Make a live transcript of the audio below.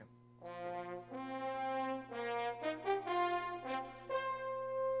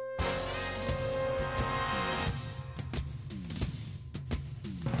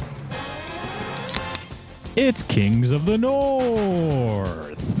It's Kings of the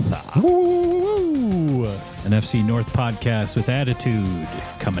North. Woo! An FC North podcast with attitude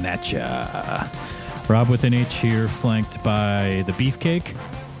coming at ya. Rob with an H here, flanked by the Beefcake.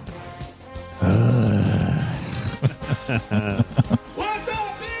 What's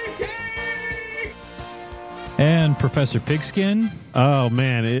up, Beefcake? And Professor Pigskin. Oh,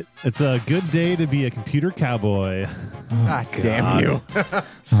 man, it's a good day to be a computer cowboy. God damn you.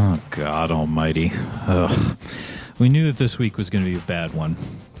 Oh, God almighty. Ugh. We knew that this week was going to be a bad one.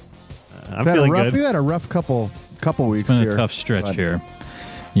 I'm feeling good. We've had a rough couple weeks It's been here. a tough stretch but here.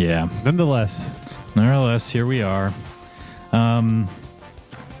 Yeah. Nonetheless, Here we are.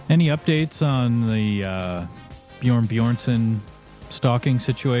 Any updates on the Bjorn Bjornsson stalking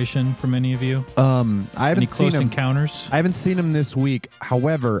situation from any of you? I Any haven't close seen him. encounters? I haven't seen him this week.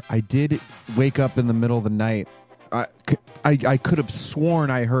 However, I did wake up in the middle of the night. I could have sworn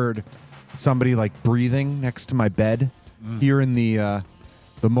I heard somebody like breathing next to my bed here in the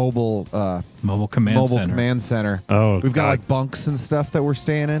mobile Mobile command center. Oh, We've got God. like bunks and stuff that we're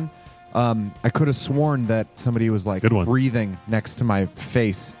staying in. I could have sworn that somebody was like Good one. breathing next to my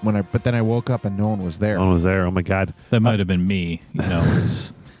face but then I woke up and no one was there. no one was there. Oh, my God. That might have been me.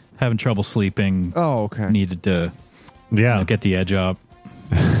 Was having trouble sleeping. Oh, okay. Needed to Yeah. get the edge up.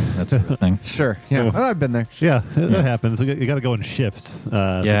 That sort of thing. Sure. Yeah. Oh. Well, I've been there. Yeah, that happens. You got to go in shifts.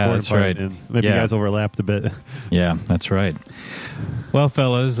 Yeah, that's right. And maybe Yeah. you guys overlapped a bit. Yeah, that's right. Well,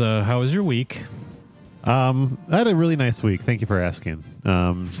 fellas, how was your week? I had a really nice week. Thank you for asking.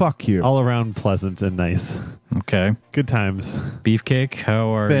 Fuck you. All around pleasant and nice. Okay. Good times. Beefcake,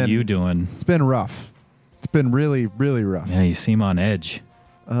 how are been- you doing? It's been rough. It's been really, really rough. Yeah, you seem on edge.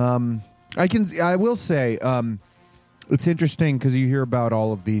 I will say, it's interesting because you hear about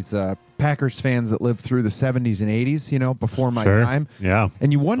all of these Packers fans that lived through the 70s and 80s, before my Sure. time. Yeah.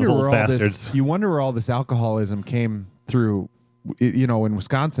 And you wonder Those old where all bastards. this alcoholism came through, in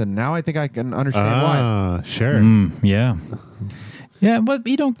Wisconsin. Now I think I can understand why. Sure. Yeah. Yeah, but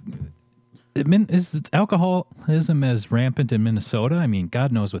you don't... Is alcoholism as rampant in Minnesota? I mean,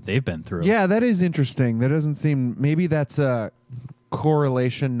 God knows what they've been through. Yeah, that is interesting. That doesn't seem. Maybe that's a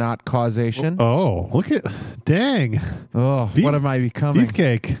correlation, not causation. Oh, look at... Dang. Oh, what am I becoming?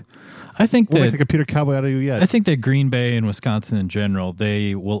 Beefcake. I think We'll make that a computer cowboy out of you yet. I think that Green Bay and Wisconsin in general,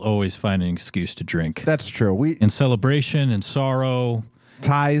 they will always find an excuse to drink. That's true. We In celebration and sorrow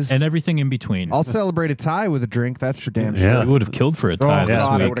ties and everything in between. I'll celebrate a tie with a drink. That's for damn Yeah. sure. We would have killed for a tie Oh, this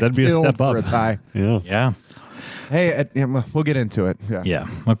God, I week. would've That'd be a killed step up. for a tie. Yeah. Yeah. Hey, we'll get into it. Yeah. Yeah.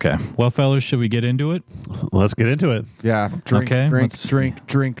 Okay. Well, fellas, should we get into it? Let's get into it. Yeah. Drink, Okay, drink, let's-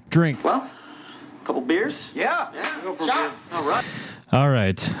 drink. Well, a couple beers? Yeah. Go for shots. All right. All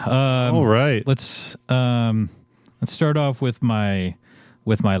right. All right. Let's start off with my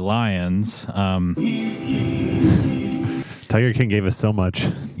Lions. Tiger King gave us so much.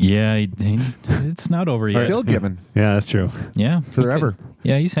 Yeah, it's not over yet. Still given Yeah, that's true. Yeah. forever.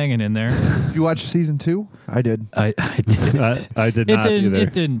 Yeah, he's hanging in there. Did you watch season 2? I did. I did. I did not either.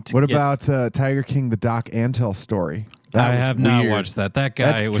 It didn't. What get- about Tiger King, the Doc Antle story? That I was have not weird. watched that. That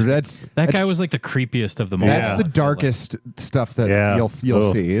guy That's was like the creepiest of them all. That's Yeah. the darkest stuff that Yeah. you'll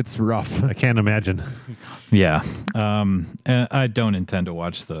Ugh. see. It's rough. I can't imagine. Yeah. And I don't intend to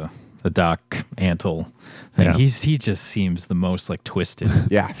watch the Doc Antle thing. Yeah. He just seems the most like twisted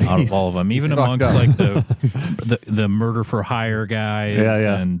Yeah. out of all of them, even fucked amongst up. like the murder for hire guys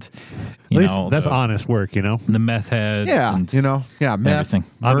Yeah. and At least know that's the, honest work, the meth heads Yeah, and meth, everything.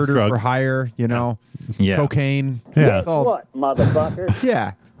 Honest murder drugs. for hire, yeah. cocaine. Yeah. All- What, motherfucker?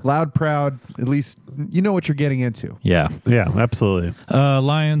 yeah, loud, proud. At least you know what you're getting into. Yeah. Yeah, absolutely.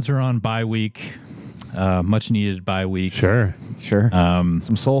 Lions are on bye week. Much needed bye week. Sure. Sure.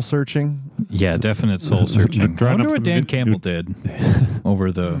 Some soul searching. Yeah, definite soul searching. I Drawing wonder up what some Dan new- Campbell did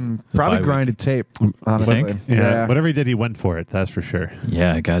over the Probably bye week. grinded tape. Honestly, think? Yeah. Whatever he did, he went for it. That's for sure.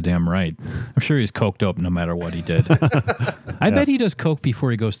 Yeah, goddamn right. I'm sure he's coked up no matter what he did. I bet he does coke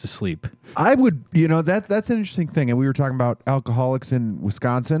before he goes to sleep. I would. That's an interesting thing. And we were talking about alcoholics in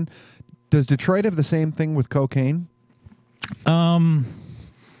Wisconsin. Does Detroit have the same thing with cocaine?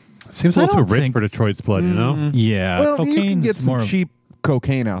 Seems a I little too don't rich think- for Detroit's blood, you know? Yeah, Well, you can cocaine's get some more of- cheap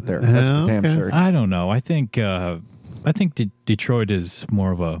cocaine out there. That's for damn okay. sure. I don't know. I think Detroit is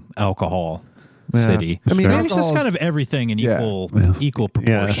more of a alcohol Yeah. city. I mean, maybe it's just alcohol's- kind of everything in Yeah. equal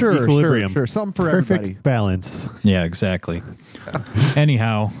proportion. Yeah. Sure, Equilibrium. sure. Something for Perfect everybody. balance. Yeah, exactly.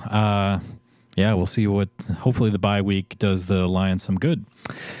 Anyhow, yeah, we'll see what. Hopefully, the bye week does the Lions some good.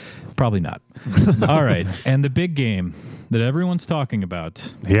 Probably not. All right, and the big game that everyone's talking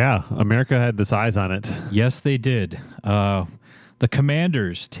about. Yeah. America had this eyes on it. Yes, they did. The The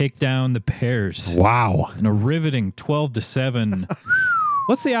Commanders take down the Bears Wow. in a riveting 12-7.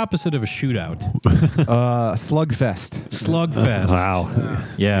 What's the opposite of a shootout? Slugfest. Slugfest. Wow.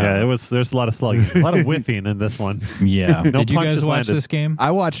 Yeah. Yeah, there's a lot of slugging. A lot of whiffing in this one. Yeah. No Did you guys punches watch landed. this game? I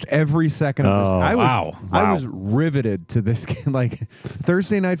watched every second of this. Oh, I was riveted to this game. Like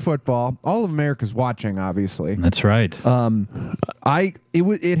Thursday night football. All of America's watching, obviously. That's right.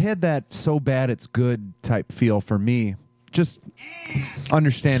 It had that so bad it's good type feel for me. Just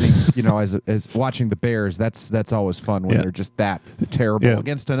understanding, as watching the Bears, that's always fun when Yeah. they're just that terrible Yeah.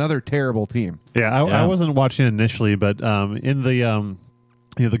 against another terrible team. Yeah, Yeah. I wasn't watching initially, but in the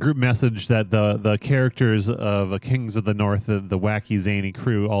the group message that the characters of Kings of the North, the wacky zany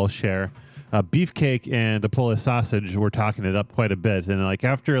crew, all share, Beefcake and a Polish Sausage were talking it up quite a bit, and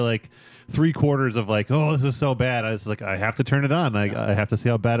after 3 quarters of oh, this is so bad, I was like, I have to turn it on. I have to see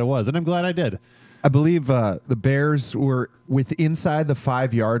how bad it was, and I'm glad I did. I believe the Bears were inside the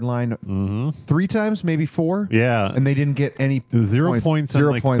 5-yard line 3 times, maybe 4. Yeah, And they didn't get any 0 points,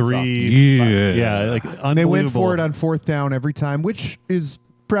 Zero and points off. 3. Yeah. Unbelievable. They went for it on 4th down every time, which is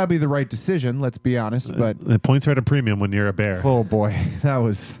probably the right decision, let's be honest. But, The points are at a premium when you're a Bear. oh boy, that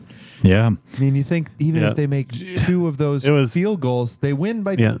was... Yeah. I mean, you think even Yeah. if they make 2 of those It was- field goals, they win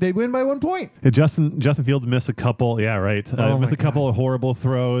by Yeah. 1 point. Justin Fields missed a couple. Yeah, right. Oh Missed my a couple of horrible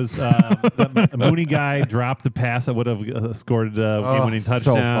throws. The Mooney guy dropped the pass that would have scored a game-winning so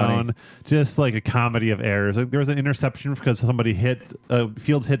touchdown. funny. Just like a comedy of errors. There was an interception because somebody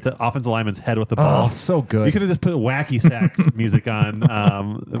Fields hit the offensive lineman's head with the ball. Oh, so good. You could have just put wacky sax music on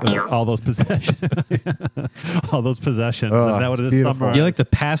all those possessions. all those possessions. Oh, and that would have it's just beautiful. summarized. You like the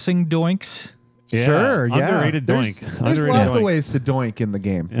passing doinks? Yeah, Sure, yeah. underrated There's doink. There's Underrated lots of doink. ways to doink in the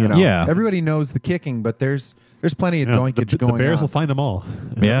game. Yeah. Yeah. Everybody knows the kicking, but there's plenty of Yeah, doinkage the going Bears on. will find them all.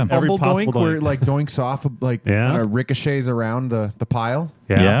 Yeah. Every Fumble possible doink, where it doinks off, Yeah. ricochets around the pile.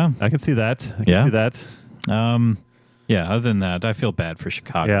 Yeah. I can see that. I can Yeah. see that. Yeah, other than that, I feel bad for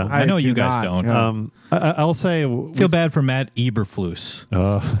Chicago. Yeah. I know I you do guys not. don't. Yeah. I'll say Feel bad for Matt Eberflus.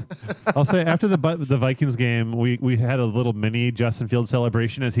 I'll say after the Vikings game, we had a little mini Justin Fields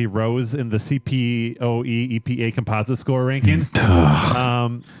celebration as he rose in the CPOE EPA composite score ranking.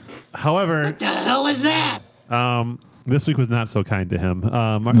 However, What the hell is that? this week was not so kind to him.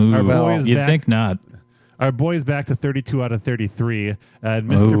 Our Ooh, boys you'd back, think not. Our boys back to 32 out of 33. And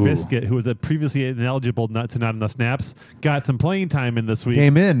Mr. Ooh. Biscuit, who was previously ineligible not enough snaps, got some playing time in this week.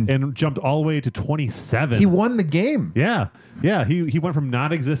 Came in. and jumped all the way to 27. He won the game. Yeah. He went from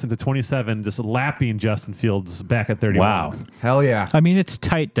non-existent to 27, just lapping Justin Fields back at 31. Wow. Hell yeah. I mean, it's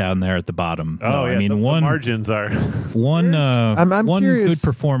tight down there at the bottom. Oh, yeah. I mean, the one margins are. I'm one curious- good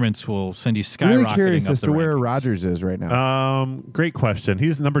performance will send you skyrocketing Really curious up as the to where rankings. Rodgers is right now. Great question.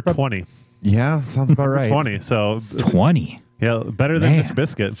 He's number 20. Yeah, sounds about right. 20. So 20. yeah, better than Man. Miss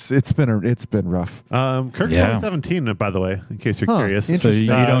Biscuit. It's been rough. Kirk's Yeah. only 17, by the way, in case you're Huh, curious. So Interesting. you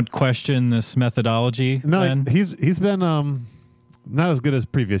don't question this methodology? No, then? he's been not as good as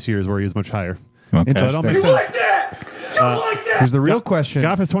previous years where he was much higher. Okay. So it all makes You sense. like that? You like that? Here's the real question.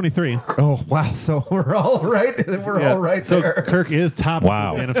 Goff is 23. Oh wow! So we're all right. We're Yeah. all right So there. Kirk is top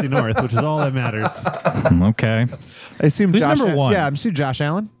Wow. of the NFC North, which is all that matters. Okay. I assume Who's Josh. number one? Yeah, I'm assuming Josh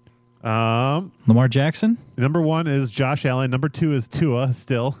Allen. Lamar Jackson? Number 1 is Josh Allen. Number 2 is Tua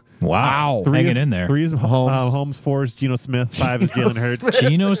still. Wow. 3 Hanging is, in there. 3 is Holmes. Holmes. 4 is Geno Smith. 5 is Jalen Hurts.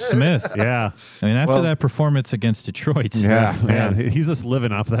 Geno Smith. Yeah. I mean, after Well- that performance against Detroit. Yeah, Man, he's just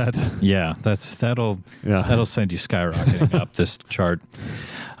living off that. Yeah, that'll Yeah. send you skyrocketing up this chart.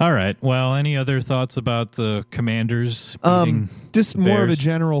 All right. Well, any other thoughts about the Commanders beating Just the more of a Bears?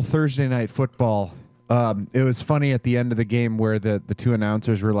 general Thursday night football. It was funny at the end of the game where the 2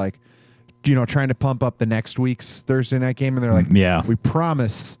 announcers were like, trying to pump up the next week's Thursday night game, and they're like, Yeah. we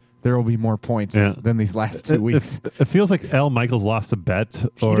promise there will be more points Yeah. than these last 2 weeks." It feels like Al Michaels lost a bet,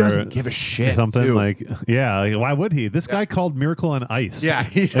 or doesn't give a shit, Something too. like why would he? This guy called Miracle on Ice. Yeah,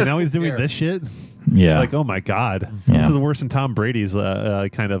 he and now he's doesn't doing care. this shit. Yeah. Like, oh my god, Yeah. this is worse than Tom Brady's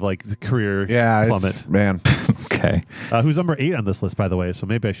kind of like career Yeah, plummet. man. Okay. Who's number 8 on this list, by the way? So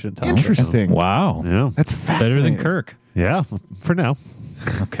maybe I shouldn't tell. him. Interesting. Wow. Yeah, That's fascinating. Better than Kirk. yeah. For now,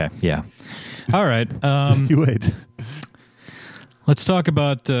 Okay. Yeah. All right. you wait. Let's talk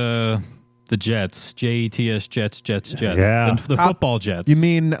about the Jets. Jets, Jets. Yeah. The football Jets. You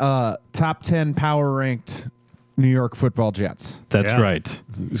mean top 10 power ranked New York football Jets? That's Yeah. right.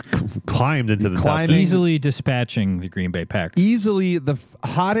 Climbed into the top Climbing- 10. Easily dispatching the Green Bay Packers. Easily the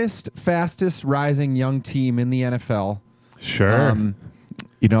hottest, fastest rising young team in the NFL. Sure.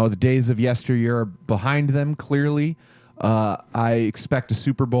 The days of yesteryear are behind them, clearly. I expect a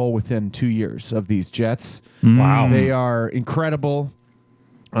Super Bowl within 2 years of these Jets. Wow. They are incredible.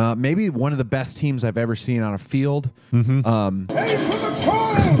 Maybe one of the best teams I've ever seen on a field.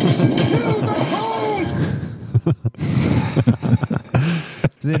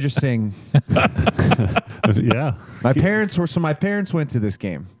 It's interesting. Yeah. My parents went to this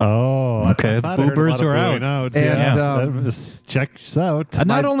game. Oh, Okay, I thought I heard a Boo lot Birds of are booing out. And, That was- check this out.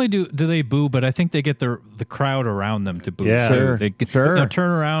 Not only do they boo, but I think they get the crowd around them to boo. Yeah. too. Sure, They get, sure. turn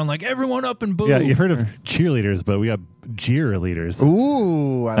around like everyone up and boo. Yeah, you've heard of cheerleaders, but we got jeer leaders.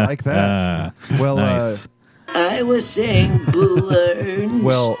 Ooh, I like that. Well, nice. I was saying boo-earn.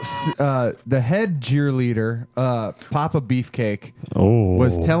 Well, the head cheerleader, Papa Beefcake, Oh,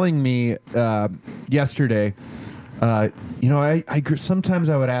 was telling me yesterday. Sometimes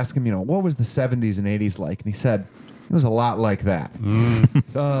I would ask him, what was the 70s and 80s like? And he said it was a lot like that.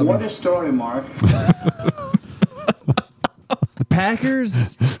 What a story, Mark. The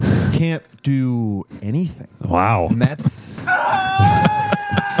Packers can't do anything, wow. and that's.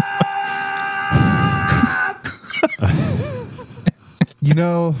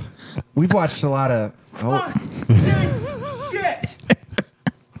 We've watched a lot of.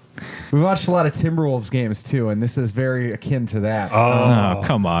 We've watched a lot of Timberwolves games too, and this is very akin to that. Oh,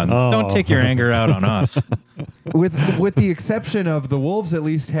 come on! Oh. Don't take your anger out on us. With the exception of the Wolves, at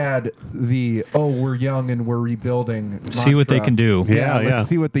least had the we're young and we're rebuilding. See what they mantra. can do. Yeah, Let's yeah.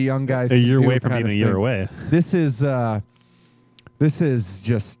 see what the young guys. A can year do away from kind being a of year thing. away. This is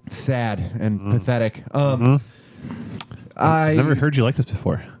just sad and pathetic. I Never heard you like this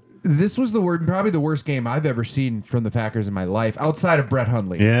before. This was probably the worst game I've ever seen from the Packers in my life, outside of Brett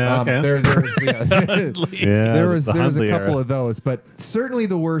Hundley. Yeah, okay. There was Yeah, there was the a Hundley couple era. of those, but certainly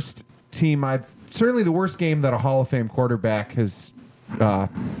the worst game that a Hall of Fame quarterback has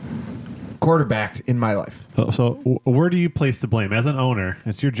quarterbacked in my life. So where do you place the blame? As an owner,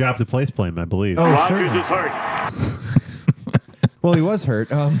 it's your job to place blame, I believe. Oh, Rodgers certainly. is hurt. Well, he was hurt.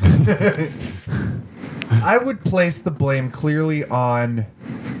 I would place the blame clearly on.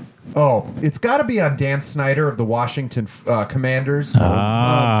 It's got to be on Dan Snyder of the Washington Commanders. Sure.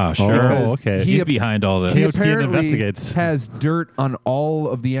 because okay. He's behind all this. He TOTN apparently investigates. has dirt on all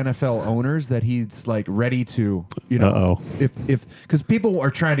of the NFL owners that he's like ready to, Uh-oh. if because people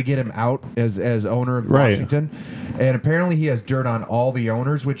are trying to get him out as owner of Right. Washington, and apparently he has dirt on all the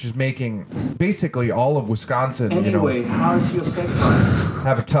owners, which is making basically all of Wisconsin, Anyway, how's your sex life?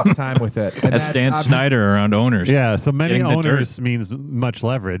 have a tough time with it. And That's Dan obvi- Snyder around owners. Yeah, so many Getting the owners means much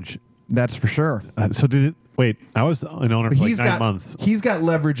leverage. That's for sure. So wait, I was an owner for like 9 months. He's got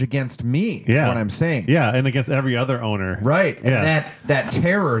leverage against me. Yeah. Is what I'm saying. Yeah, and against every other owner. Right. And Yeah. that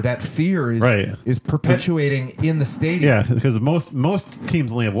terror, that fear Right. is perpetuating in the stadium. Yeah, because most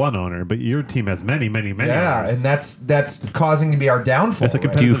teams only have one owner, but your team has many Yeah, owners. and that's causing to be our downfall. That's a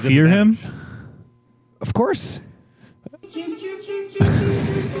right? Do you competitive fear him? disadvantage. Of course.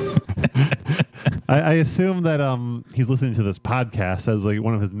 I assume that he's listening to this podcast as like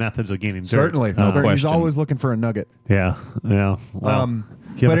one of his methods of gaining dirt. Certainly. No He's question. always looking for a nugget. Yeah. Well,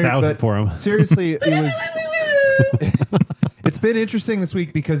 you have but 1,000 for him. Seriously, it was. It's been interesting this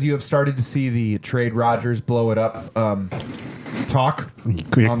week because you have started to see the trade Rodgers blow it up talk.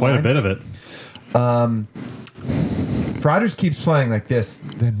 Quite a online. bit of it. If Rodgers keeps playing like this,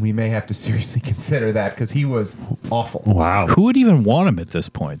 then we may have to seriously consider that because he was awful. Wow. Who would even want him at this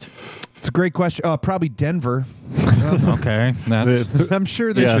point? It's a great question. Probably Denver. Okay, that's I'm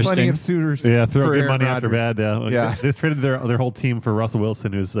sure there's Yeah. plenty of suitors. Yeah, throw for good Aaron money after Rodgers. bad. Yeah. Yeah. They just traded their whole team for Russell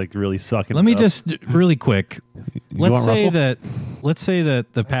Wilson, who's like really sucking. Let me it up. just really quick. want Russell? Let's say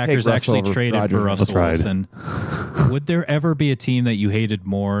that the Packers Russell actually over traded for Rodgers. Russell Let's Wilson. Would there ever be a team that you hated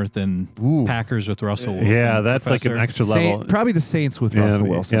more than Packers with Russell Wilson? Yeah, that's like an Professor? extra level. Probably the Saints with Yeah, Russell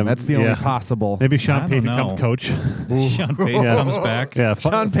yeah, Wilson. That's the only yeah. possible. Maybe I Sean don't Payton becomes know. coach. Sean Payton Yeah. comes back. Yeah,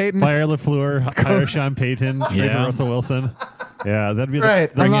 Sean Payton. Fire LaFleur, hire Sean Payton, trade Yeah. Russell Wilson. Yeah, that'd be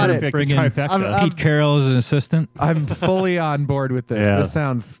Right, the I'm on perfect it. Bring in trifecta. Pete Carroll as an assistant. I'm fully on board with this. Yeah. This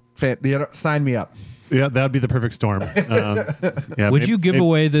sounds fit. Sign me up. Yeah, that'd be the perfect storm. Yeah, Would you give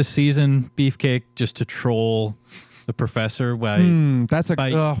away this season, Beefcake, just to troll the professor by That's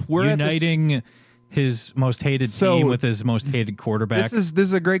a we're at this- uniting his most hated So- team with his most hated quarterback? This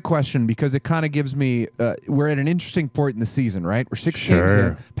is a great question because it kind of gives me. We're at an interesting point in the season, right? We're 6 games Sure.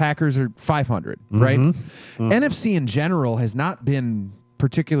 in. Packers are 500, right? NFC in general has not been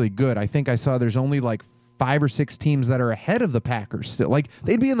particularly good. I think I saw there's only like 5 or 6 teams that are ahead of the Packers still. Like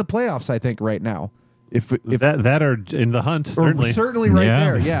they'd be in the playoffs, I think, right now. If that are in the hunt, certainly. certainly right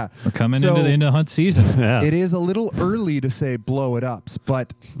there, yeah. We're coming So- into the hunt season. Yeah. It is a little early to say blow it up,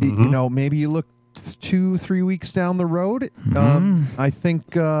 but you know, maybe you look 2-3 weeks down the road. I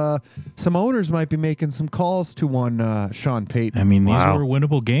think some owners might be making some calls to one Sean Payton. I mean, these Wow. were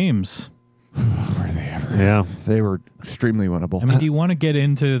winnable games. Yeah. They were extremely winnable. I mean, do you want to get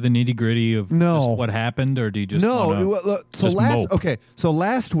into the nitty gritty of No. just what happened, or do you just no. wanna Look, so just mope? So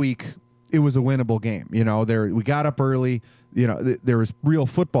last week it was a winnable game. You know, we got up early. You know, there was real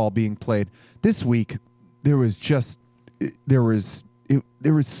football being played. This week there was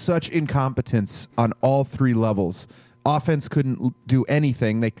such incompetence on all three levels. Offense couldn't do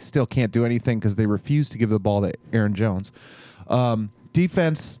anything. They still can't do anything because they refused to give the ball to Aaron Jones.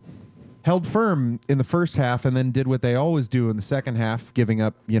 Defense held firm in the first half and then did what they always do in the second half, giving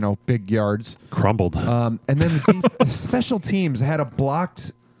up, big yards. Crumbled. And then the special teams had a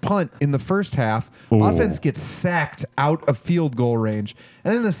blocked punt in the first half. Ooh. Offense gets sacked out of field goal range.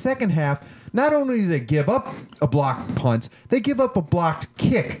 And in the second half, not only do they give up a blocked punt, they give up a blocked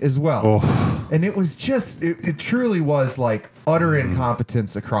kick as well. Oh. And it was just, it truly was like utter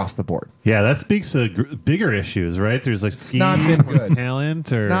incompetence across the board. Yeah, that speaks to bigger issues, right? There's like scheme not been or good.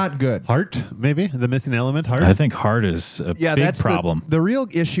 talent, or It's not good. heart, maybe the missing element. Heart. I think heart is a big that's problem. The real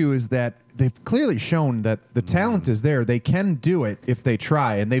issue is that they've clearly shown that the talent is there. They can do it if they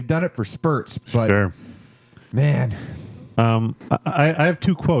try, and they've done it for spurts. But Sure. man, I have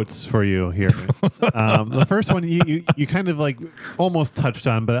two quotes for you here. The first one you kind of like almost touched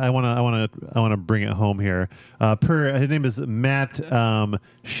on, but I wanna bring it home here. His name is Matt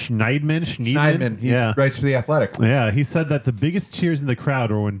Schneidman. He writes for The Athletic. Yeah, he said that the biggest cheers in the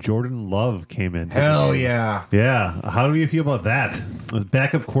crowd were when Jordan Love came in. Hell yeah. Yeah. How do you feel about that? It was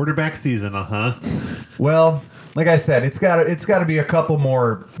backup quarterback season, Well, like I said, it's got to be a couple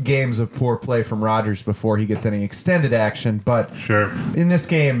more games of poor play from Rodgers before he gets any extended action. But Sure. in this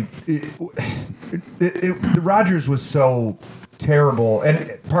game, Rodgers was so terrible, and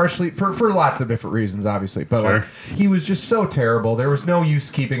partially for lots of different reasons, obviously. But Sure. like, he was just so terrible. There was no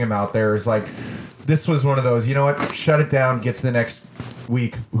use keeping him out there. It's like this was one of those, you know what? Shut it down. Get to the next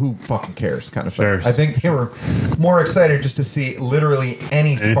week. Who fucking cares? Kind of thing. Sure. I think they were more excited just to see literally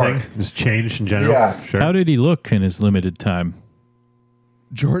any spark. Anything? Just change in general? Yeah. Sure. How did he look in his limited time?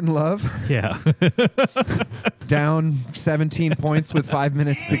 Jordan Love Yeah. down 17 points with 5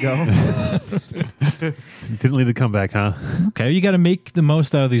 minutes to go. Didn't lead the comeback, huh? Okay, you got to make the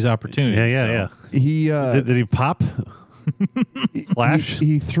most out of these opportunities. Yeah. though. He Did he pop? Flash?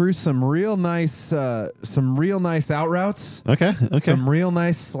 He threw some real nice out routes, Okay. some real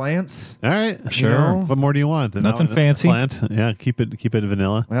nice slants. All right. Sure. know? What more do you want? Nothing fancy. Slant. Yeah. Keep it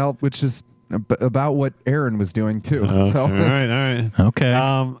vanilla. Well, which is about what Aaron was doing too. Okay, So all right.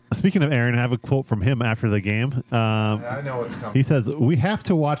 Okay. Speaking of Aaron, I have a quote from him after the game. I know what's coming. He says, "We have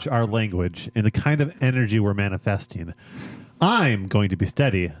to watch our language and the kind of energy we're manifesting. I'm going to be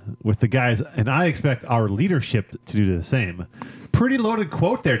steady with the guys, and I expect our leadership to do the same." Pretty loaded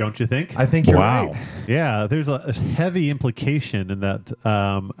quote there, don't you think? I think you're Wow. right. Yeah, there's a heavy implication in that.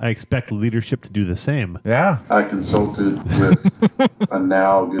 I expect leadership to do the same. Yeah. I consulted with a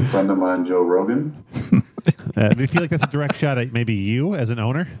now good friend of mine, Joe Rogan. Do you feel like that's a direct shot at maybe you as an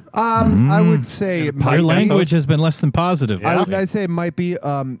owner? I would say it might Your be. language has been less than positive. I'd say it might be.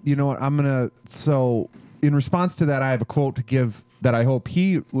 You know what? I'm gonna. So in response to that, I have a quote to give that I hope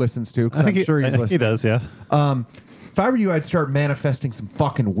he listens to because I'm sure he's I think listening. he does, yeah. If I were you, I'd start manifesting some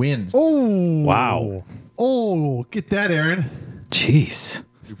fucking wins. Oh, Wow. Oh, get that, Aaron. Jeez.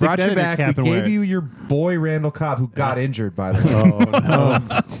 We brought that you in your back. cap We and wear gave it. you your boy Randall Cobb, who got injured, by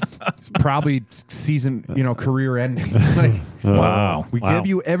the way. It's probably season, career ending. Like, Wow. we Wow. give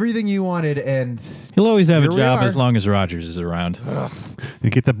you everything you wanted, and He'll always have a Here we job are. as long as Rodgers is around. You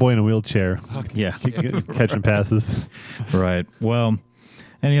get that boy in a wheelchair, Yeah. catching passes. Right. Well,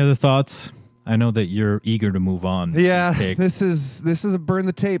 any other thoughts? I know that you're eager to move on. yeah, Cake. this is a burn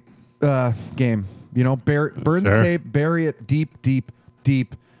the tape game. Burn the Sure. tape, bury it deep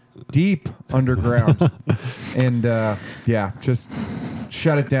underground, and just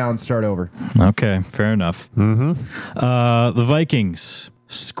shut it down, start over. Okay, fair enough. Mm-hmm. The Vikings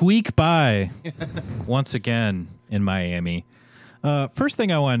squeak by once again in Miami. First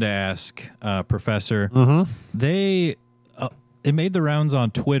thing I wanted to ask, Professor, they made the rounds on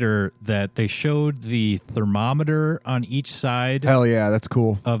Twitter that they showed the thermometer on each side Hell yeah, that's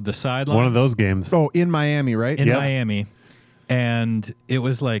cool. of the sidelines. One of those games. Oh, in Miami, right? in Yep. Miami, and it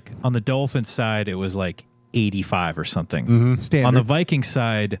was like on the Dolphins side, it was like 85 or something. Standard. On the Vikings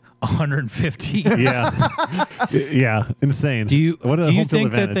side, 150. Yeah, yeah, insane. Do you What a do you home field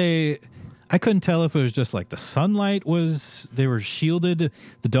think that advantage. I couldn't tell if it was just like the sunlight they were shielded.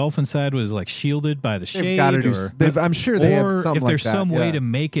 The Dolphin side was like shielded by the shade, gotta do or I'm sure they have or something if there's like that, some way yeah. to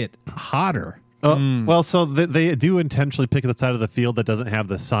make it hotter. Well, so they do intentionally pick the side of the field that doesn't have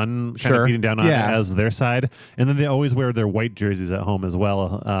the sun kind of beating down on it as their side, and then they always wear their white jerseys at home as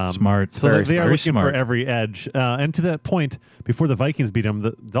well. Smart. So they are looking smart. for every edge. And to that point, before the Vikings beat them,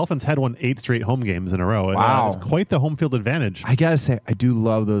 the Dolphins had won 8 straight home games in a row. Wow. It's quite the home field advantage. I gotta say, I do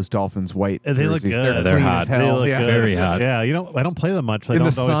love those Dolphins white They look jerseys. good. They're clean hot. as hell. They look Yeah. good. Very hot. Yeah, I don't play them much. I In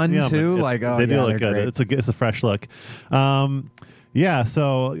don't the always sun, see 'em, too? but Like, oh, they do yeah, look they're good. great. It's a fresh look.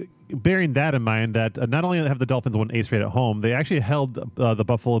 So bearing that in mind, that not only have the Dolphins won 8 straight at home, they actually held the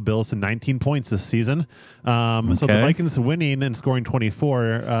Buffalo Bills to 19 points this season. So the Vikings winning and scoring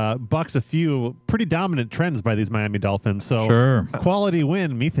 24 bucks a few pretty dominant trends by these Miami Dolphins. So Sure. quality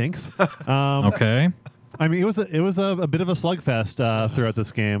win, methinks. Okay. I mean, it was a bit of a slugfest throughout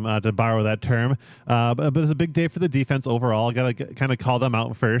this game, to borrow that term. But it was a big day for the defense overall. Got to kind of call them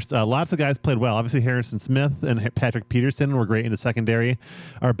out first. Lots of guys played well. Obviously, Harrison Smith and Patrick Peterson were great in the secondary.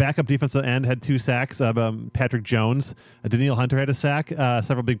 Our backup defensive end had 2 sacks. Patrick Jones, Daniil Hunter had a sack,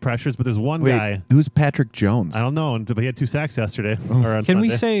 several big pressures. But there's one guy. Who's Patrick Jones? I don't know, but he had 2 sacks yesterday. Or on Can we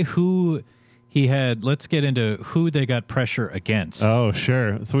Sunday. say who he had? Let's get into who they got pressure against. Oh,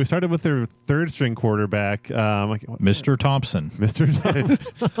 sure. So we started with their 3rd string quarterback, Mr. Thompson. Mr.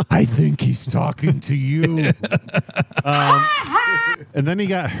 I think he's talking to you. And then he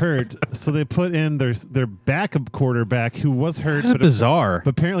got hurt, so they put in their backup quarterback who was hurt, That's bizarre.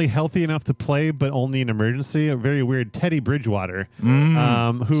 but apparently healthy enough to play, but only in emergency. A very weird Teddy Bridgewater,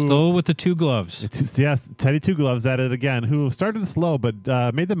 who Still with the 2 gloves. yes, Teddy Two Gloves at it again, who started slow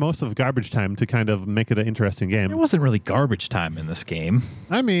but made the most of garbage time to kind of make it an interesting There game. wasn't really garbage time in this game.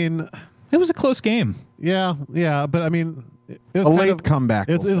 I mean, It was a close game. yeah, but I mean. It was A kind late of- comeback,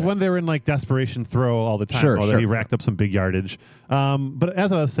 It's we'll say. when they were in like desperation throw all the time. Sure, although sure. he racked up some big yardage. But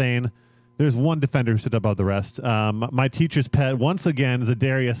as I was saying, there's one defender who stood above the rest. My teacher's pet, once again,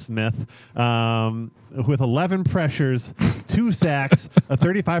 Zadarius Smith, with 11 pressures, 2 sacks, a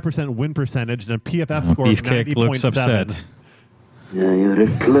 35% win percentage, and a PFF score of Beefcake looks 90.7. upset. Jag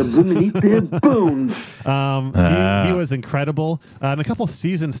club them and eat their bones. He was incredible. And a couple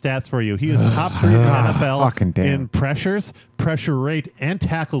season stats for you. He is top 3 in the NFL fucking damn. in pressures, pressure rate, and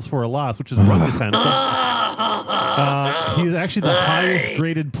tackles for a loss, which is run defense. He's actually the highest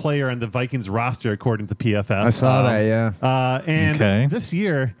graded player on the Vikings roster, according to PFF. I saw that, yeah. And Okay. this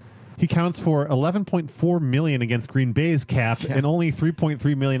year, he counts for $11.4 million against Green Bay's cap and only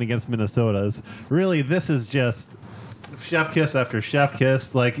 $3.3 million against Minnesota's. Really, this is just chef kiss after chef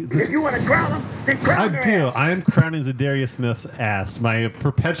kiss. Like, If you want to crown them, then crown I their do. ass. I am crowning Zadarius Smith's ass, my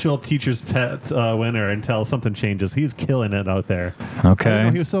perpetual teacher's pet winner until something changes. He's killing it out there. I didn't know he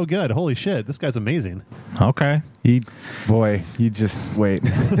Okay. was so good. Holy shit, this guy's amazing. Okay. You just wait.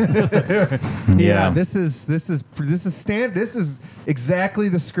 Yeah. This is exactly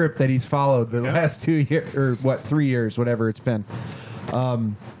the script that he's followed the last 2 years or 3 years, whatever it's been.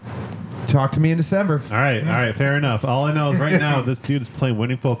 Talk to me in December. All right, fair enough. All I know is right now this dude's playing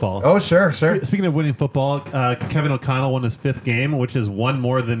winning football. Oh, sure. Speaking of winning football, Kevin O'Connell won his 5th game, which is one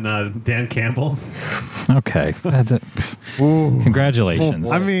more than Dan Campbell. Okay. That's it.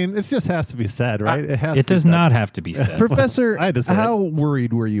 Congratulations. I mean, it just has to be said, right? It has. It to be does said. not have to be said. Professor, I had to say how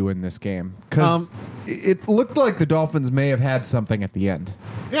worried were you in this game? Because it looked like the Dolphins may have had something at the end.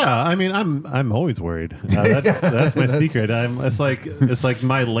 Yeah, I mean, I'm always worried. That's my secret. It's like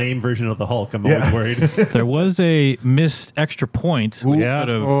my lame version of the Hulk. I'm always worried. There was a missed extra point. Which Yeah, could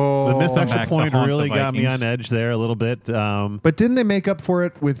have the missed come extra back to point haunt really the got me Vikings. on edge there a little bit. But didn't they make up for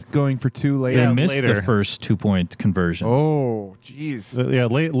it with going for 2 late? They Yeah, missed later. the first 2-point conversion. Oh, jeez.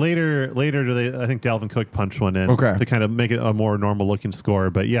 Later, I think Dalvin Cook punched one in Okay. to kind of make it a more normal looking score.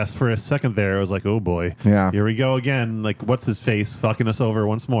 But yes, for a second there, I was like, oh boy, Yeah. here we go again. Like, what's his face fucking us over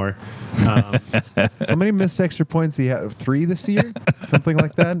once more? How many missed extra points he had? 3 this year? Something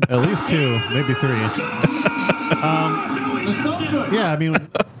like that? At least 2, maybe 3. Yeah, I mean,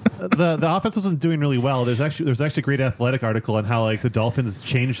 the offense wasn't doing really well. There's actually a great Athletic article on how like the Dolphins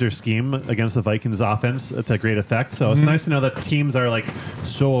changed their scheme against the Vikings offense to great effect. So it's nice to know that teams are like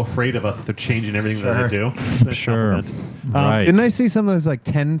so afraid of us that they're changing everything that they do. Nice Sure. compliment. Right. Didn't I see some of those like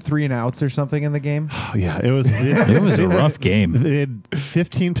 10 3-and-outs or something in the game? Oh, yeah, it was. It was a rough game. They had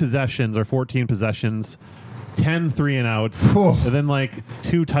 15 possessions or 14 possessions. 10 3-and-outs, Whew. and then like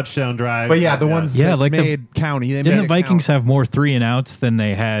 2 touchdown drives. But yeah, the ones Yeah, that like the- made county. They Didn't made the it Vikings count. have more 3-and-outs than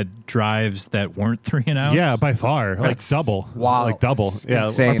they had drives that weren't 3-and-outs? Yeah, by far, like That's double. wild. Like double. That's Yeah,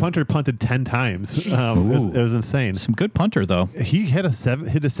 insane. our punter punted 10 times. It was insane. Some good punter though. He hit a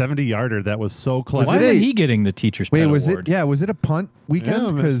 70-yarder that was so close. Why isn't he getting the teacher's Wait, pet was award? it? Yeah, was it a punt Yeah, weekend?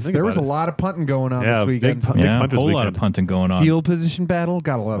 man, Because think there was a about it. lot of punting going on Yeah, this weekend. big Yeah, a punters whole lot of weekend. punting going on. Field position battle.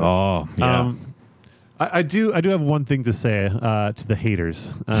 Gotta love it. Oh, yeah. I do have one thing to say to the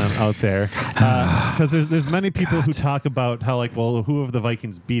haters out there, because there's many people who talk about how like, well, who have the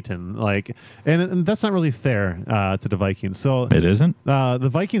Vikings beaten, like, and that's not really fair to the Vikings. So It isn't? the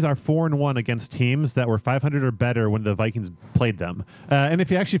Vikings are 4-1 against teams that were 500 or better when the Vikings played them. And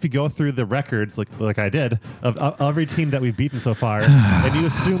if you go through the records, like I did, of every team that we've beaten so far, and you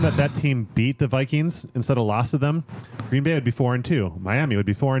assume that team beat the Vikings instead of lost to them, Green Bay would be 4-2, Miami would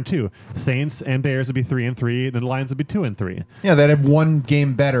be 4-2, Saints and Bears would be 3-3, and the Lions would be 2-3. Yeah, they'd have one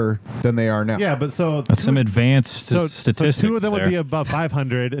game better than they are now. Yeah, but so That's some advanced statistics. So 2 of them there. would be above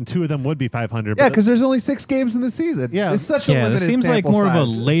 500, and 2 of them would be 500. Yeah, but because there's only 6 games in the season. Yeah. It's such a Yeah, limited it seems like sample more of a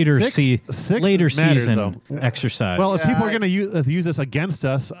size. later Six matters, season though. exercise. Well, if Yeah, people are going to use this against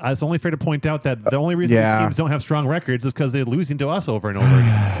us, it's only fair to point out that the only reason Yeah. these teams don't have strong records is because they're losing to us over and over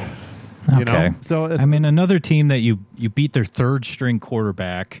again. You okay. know? So it's, I mean, another team that you beat their third string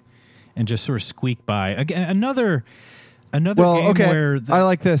quarterback and just sort of squeak by. Again, another Well, game okay. where I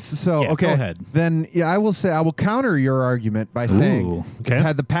like this. So, Yeah, okay. go ahead. Then, I will counter your argument by saying, Ooh, okay.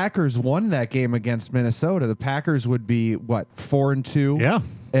 had the Packers won that game against Minnesota, the Packers would be what 4-2. Yeah.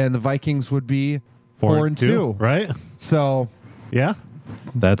 and the Vikings would be 4-2. right? So Yeah.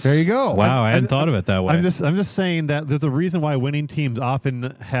 that's There you go. Wow, I hadn't thought of it that way. I'm just saying that there's a reason why winning teams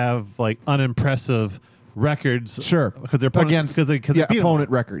often have like unimpressive records. Sure. because they're opponents, against they beat 'em. opponent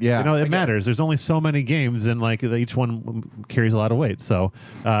record. Yeah, You know, I it get matters. There's only so many games, and like each one carries a lot of weight. So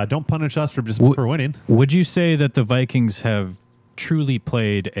don't punish us for for winning. Would you say that the Vikings have truly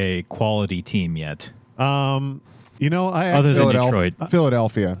played a quality team yet? You know, Other than Detroit.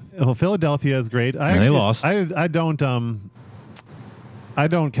 Philadelphia. well, Philadelphia is great. And they lost. I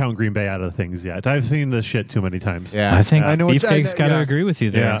don't count Green Bay out of things yet. I've seen this shit too many times. Yeah. I think I know what- Beefcake's got to yeah. agree with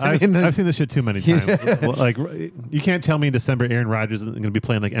you there. Yeah, I've mean, seen this shit too many times. Like, you can't tell me in December Aaron Rodgers isn't going to be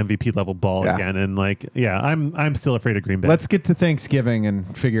playing like MVP level ball Yeah. again. And like, yeah, I'm still afraid of Green Bay. Let's get to Thanksgiving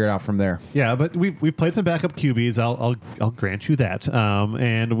and figure it out from there. Yeah, but we've played some backup QBs. I'll grant you that.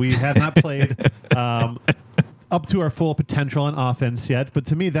 And we have not played up to our full potential on offense yet. But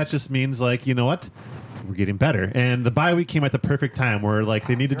to me, that just means like, you know what? We're getting better, and the bye week came at the perfect time where like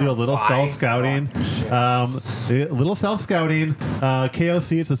they need to do a little self scouting. KOC,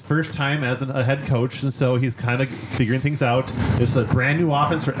 it's his first time as a head coach, and so he's kind of figuring things out. It's a brand new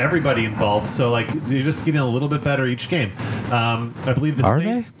offense for everybody involved, so like you're just getting a little bit better each game. I believe the Are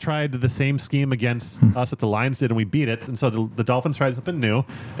Saints tried the same scheme against us that the Lions did, and we beat it. And so the Dolphins tried something new,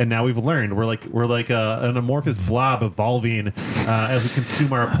 and now we've learned. We're like an amorphous blob evolving as we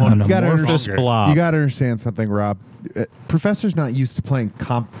consume our opponent. gotta more amorphous longer. blob. You got to understand something, Rob. Professor's not used to playing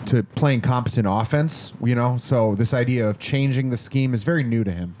competent offense, you know. So this idea of changing the scheme is very new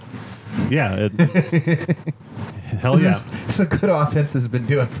to him. Yeah. Hell yeah. It's a good offense has been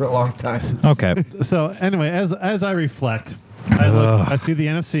doing for a long time. Okay. So anyway, as I reflect, I see the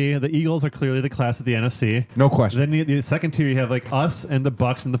NFC. The Eagles are clearly the class of the NFC. No question. Then the second tier, you have like us and the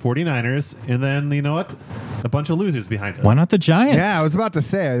Bucks and the 49ers. And then, you know what? A bunch of losers behind us. Why not the Giants? Yeah, I was about to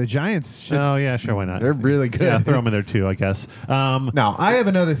say the Giants. Oh, yeah, sure. Why not? They're really good. Yeah, throw them in there too, I guess. Now, I have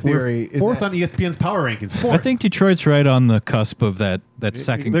another theory. We're fourth on ESPN's power rankings. I Fourth. think Detroit's right on the cusp of that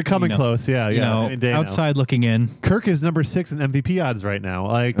second. They're coming you know, close. Yeah, You yeah. know, any day now. outside looking in. Kirk is number 6 in MVP odds right now.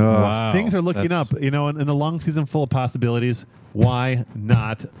 Like Wow. things are looking That's- up. You know, in a long season full of possibilities. Why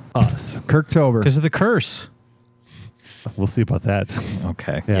not us? Kirktober. Because of the curse. We'll see about that.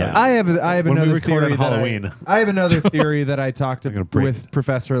 Okay. Yeah. Yeah. I have When we another record theory on that Halloween. I have another theory that I talked gonna break. with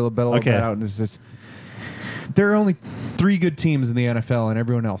Professor a little bit Okay. about, and it's just there are only 3 good teams in the NFL, and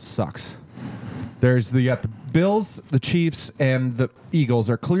everyone else sucks. You got the Bills, the Chiefs, and the Eagles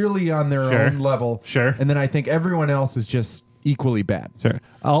are clearly on their Sure. own level. Sure. And then I think everyone else is just equally bad. Sure.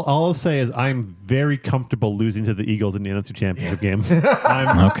 All I'll say is I'm very comfortable losing to the Eagles in the NFC Championship game.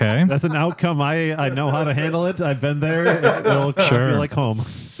 Okay. That's an outcome. I know how to handle it. I've been there. It'll Sure. feel like home.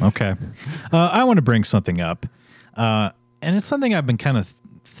 Okay. I want to bring something up. And it's something I've been kind of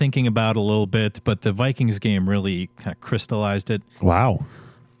thinking about a little bit, but the Vikings game really kind of crystallized it. Wow.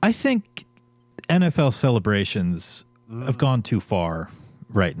 I think NFL celebrations have gone too far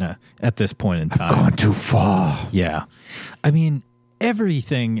right now at this point in time. too far. Yeah. I mean,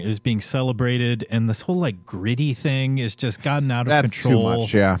 everything is being celebrated, and this whole like gritty thing is just gotten out of That's control. too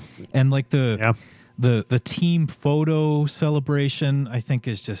much. Yeah. And like Yeah. the team photo celebration, I think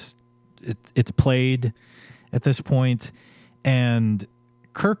is just it's played at this point, and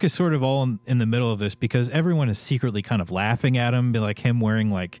Kirk is sort of all in the middle of this because everyone is secretly kind of laughing at him, be like him wearing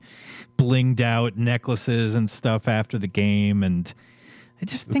like blinged out necklaces and stuff after the game, and I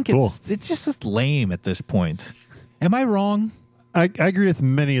just think cool. it's just lame at this point. Am I wrong? I agree with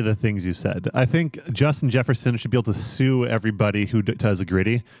many of the things you said. I think Justin Jefferson should be able to sue everybody who does a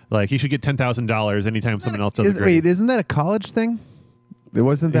gritty. Like, he should get $10,000 anytime someone else does a gritty. Wait, isn't that a college thing? It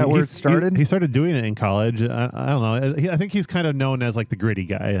wasn't that where it started? He started doing it in college. I don't know. I think he's kind of known as like the gritty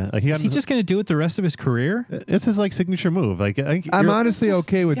guy. Is he just going to do it the rest of his career? It's his like signature move. Like, I think I'm honestly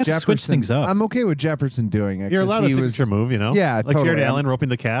okay with you have to Jefferson. switch things up. I'm okay with Jefferson doing it. You're 'cause allowed a he signature move, you know? Yeah, like totally. Jared Allen roping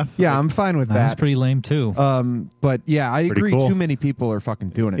the calf. Yeah, I'm fine with That's that. pretty lame too. But yeah, I Pretty agree. cool. Too many people are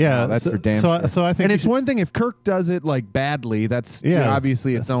fucking doing it. Yeah, now. That's so- for damn so I- sure. so I think and you it's should- one thing if Kirk does it like badly. That's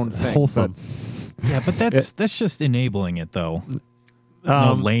obviously its own thing. wholesome. Yeah, but that's just enabling it though.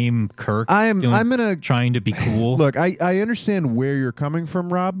 No lame Kirk. I'm gonna trying to be cool. Look, I understand where you're coming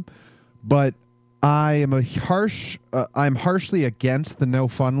from, Rob, but I am I'm harshly against the no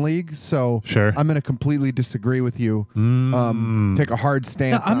fun league, so Sure. I'm going to completely disagree with you. Take a hard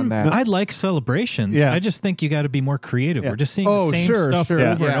stance on that. I like celebrations. Yeah. I just think you got to be more creative. Yeah. We're just seeing the same stuff over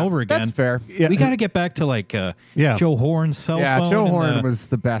and Yeah. over again. That's fair. Yeah. We got to get back to like Joe Horn's cell phone. Joe and Horn was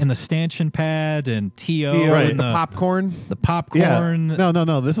the best. and the stanchion pad and T.O. Right. and the popcorn. the popcorn. Yeah.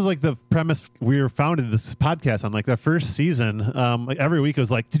 No. This is like the premise we were founded this podcast on. Like the first season, like every week it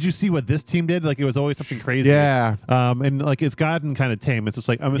was like, did you see what this team did? Like it was always something crazy. Yeah. And like it's gotten kind of tame. It's just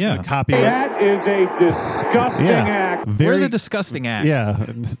like I'm just Yeah. going to copy it. That is a disgusting act. We're the disgusting act. Yeah,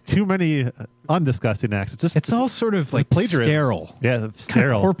 too many undisgusting acts. It's all sort of like plagiarism. sterile. Yeah, Kind of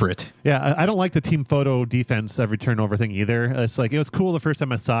sterile. corporate. Yeah, I don't like the team photo defense every turnover thing either. It's like it was cool the first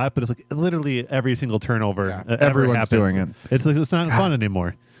time I saw it, but it's like literally every single turnover. ever everyone's happens. doing it. It's like it's not fun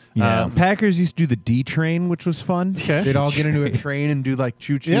anymore. Yeah. Packers used to do the D train, which was fun. Okay. They'd all get into a train and do like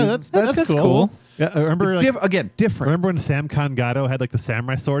choo choo. Yeah, that's cool. Yeah, I remember like, different. remember when Sam Congato had like the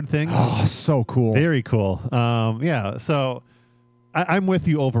samurai sword thing? Oh, so cool. Very cool. Yeah, so I'm with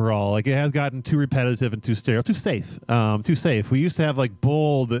you overall. Like it has gotten too repetitive and too sterile, too safe. Too safe. We used to have like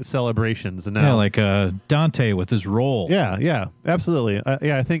bold celebrations, and now Yeah, like Dante with his roll. Yeah, absolutely.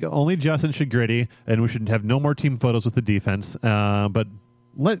 Yeah, I think only Justin should gritty, and we should have no more team photos with the defense. But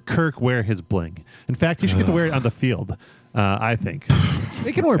let Kirk wear his bling. In fact, he should get to wear it on the field. I think.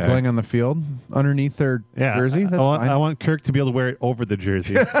 They can wear Okay. bling on the field underneath their jersey. That's fine. I want Kirk to be able to wear it over the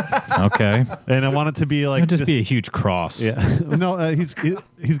jersey, Okay. and I want it to be like It'd just be a huge cross. Yeah, no, he's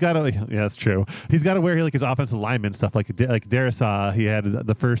got to. Yeah, that's true. He's got to wear like his offensive lineman stuff, like Darisaw. He had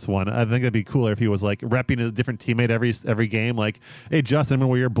the first one. I think that'd be cooler if he was like repping a different teammate every game. Like, hey, Justin, I'm gonna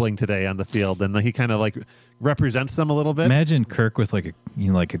wear your bling today on the field, and he kind of like represents them a little bit. Imagine Kirk with like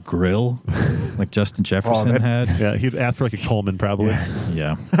a grill, like Justin Jefferson had. Yeah, he'd ask for like a Coleman probably.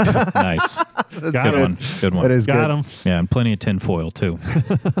 Yeah. Nice. Got Good him. one. Good one. That is Got good. him. Yeah, and plenty of tinfoil too.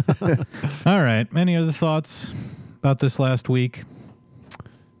 All right. Any other thoughts about this last week?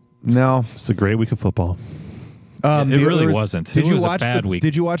 No. It's a great week of football. It really wasn't. Did It you was a watch bad the week.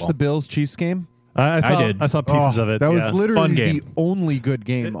 Did you watch Well, the Bills Chiefs game? I did. I saw pieces of it. That was yeah. literally Fun game. the only good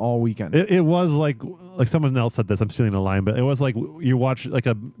game all weekend. It was like someone else said this. I'm stealing a line, but it was like you watch like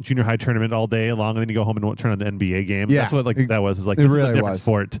a junior high tournament all day long, and then you go home and turn on an NBA game. Yeah. That's what that was. Is like It this really is a different was.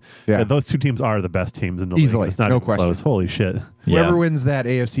 sport. Yeah. Those two teams are the best teams in the Easily. league. It's not No even question. close. Holy shit. Yeah. Whoever wins that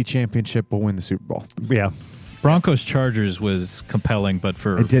AFC championship will win the Super Bowl. Yeah. Broncos Chargers was compelling, but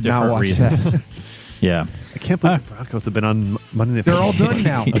for I did not different watch reasons. that. Yeah. I can't believe the Broncos have been on Monday Night They're all Football. done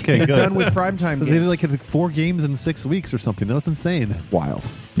now. Okay, They're good. done with primetime They did games. like 4 games in 6 weeks or something. That was insane. Wild.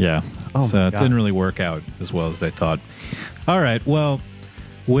 Yeah. Oh It's, my it God. didn't really work out as well as they thought. All right. Well,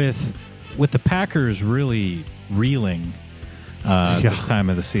 with the Packers really reeling this time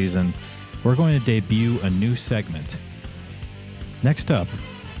of the season, we're going to debut a new segment. Next up,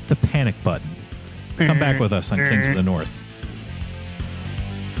 the panic button. Come back with us on Kings of the North.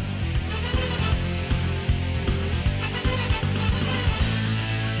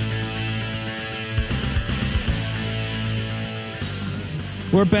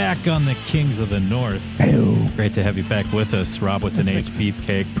 We're back on the Kings of the North. Great to have you back with us, Rob with an H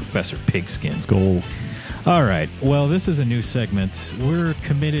Beefcake, Professor Pigskin. Let's go. All right. Well, this is a new segment. We're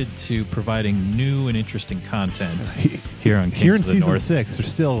committed to providing new and interesting content here on Kings Here in of the season North. 6, they're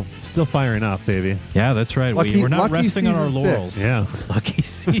still firing off, baby. Yeah, that's right. Lucky- We're not lucky resting on our season laurels. 6. Yeah. Lucky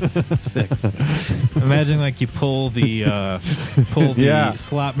season 6. Imagine like you pull the Yeah.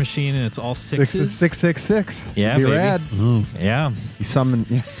 slot machine and it's all sixes. 666. Yeah, Be baby. rad. Yeah. You summon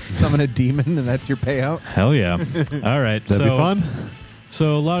a demon, and that's your payout. Hell yeah. All right. That'd be fun.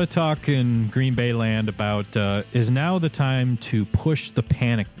 So a lot of talk in Green Bay land about is now the time to push the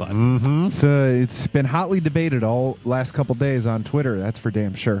panic button. It's been hotly debated all last couple days on Twitter. That's for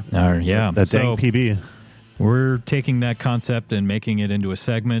damn sure. Yeah. That So dang PB. We're taking that concept and making it into a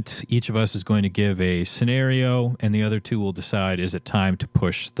segment. Each of us is going to give a scenario, and the other two will decide, is it time to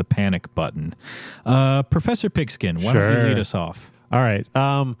push the panic button? Professor Pigskin, why don't you lead us off? All right.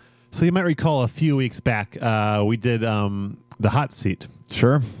 So you might recall a few weeks back, we did the hot seat.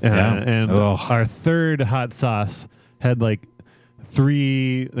 Sure. And Ugh. our third hot sauce had like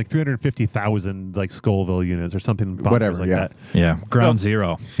 350,000 like Scoville units or something. Whatever, like yeah. that. Yeah, ground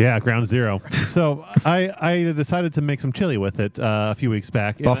zero. Yeah, ground zero. So I decided to make some chili with it a few weeks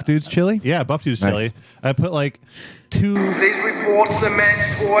back. Buff Dude's chili? Yeah, Buff Dude's Nice. chili. I put like two. Please report to the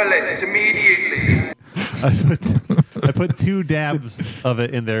men's toilets immediately. I put 2 dabs of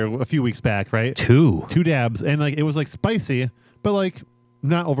it in there a few weeks back, right? 2 dabs, and like it was like spicy, but like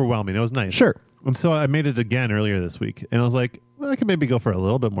not overwhelming. It was nice. Sure. And so I made it again earlier this week, and I was like, well, I could maybe go for a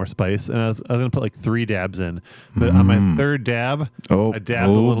little bit more spice, and I was going to put like 3 dabs in, but on my third dab, I dabbed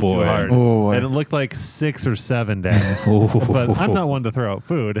a little boy. too hard, Oh, boy. and it looked like 6 or 7 dabs. But I'm not one to throw out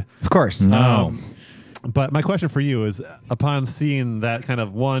food. Of course. No. But my question for you is, upon seeing that kind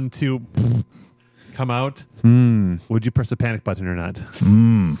of 1, 2 come out, would you press the panic button or not? It's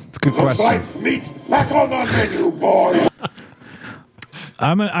a good question. Meat's back on the menu, boy.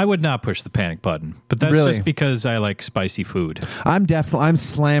 I would not push the panic button, but that's Really? just because I like spicy food. I'm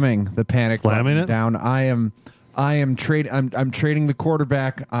slamming the panic Slamming button it? down. I'm trading the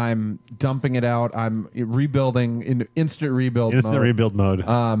quarterback. I'm dumping it out. I'm rebuilding in instant rebuild Instant mode. rebuild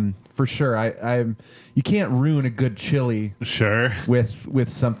mode. For sure. I'm you can't ruin a good chili Sure. with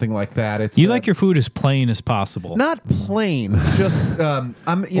something like that. It's You like your food as plain as possible. not plain, just I'm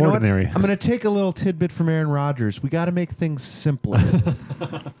you Ordinary. know what? I'm going to take a little tidbit from Aaron Rodgers. We got to make things simpler.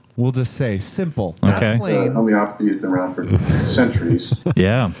 We'll just say simple. Okay. Not plain. Homeopathy has been around for centuries.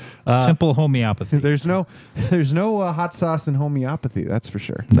 Yeah. Simple homeopathy. There's no hot sauce in homeopathy, that's for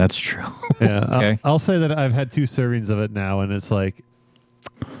sure. That's true. Yeah. Okay. I'll say that I've had 2 servings of it now, and it's like,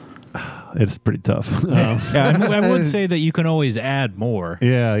 it's pretty tough. Yeah, I would say that you can always add more.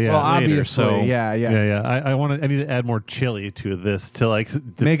 Yeah. Well, obviously, so- yeah. Yeah. I need to add more chili to this to like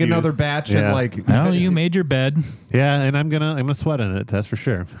Make diffuse. another batch Yeah. and like Well, you made your bed. Yeah, and I'm gonna sweat in it. That's for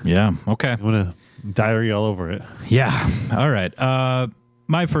sure. Yeah. Okay. I'm gonna diarrhea all over it. Yeah. All right.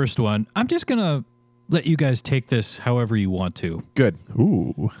 My first one. I'm just gonna let you guys take this however you want to. good.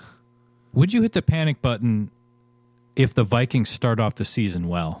 Ooh. Would you hit the panic button if the Vikings start off the season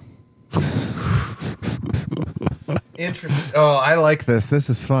well? Interesting. Oh, I like this. This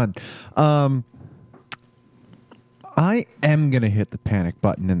is fun. I am going to hit the panic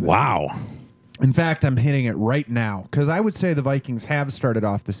button in this. Wow. In fact, I'm hitting it right now because I would say the Vikings have started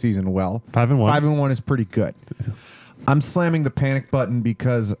off the season well. 5-1. 5-1 is pretty good. I'm slamming the panic button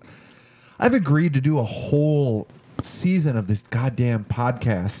because I've agreed to do a whole season of this goddamn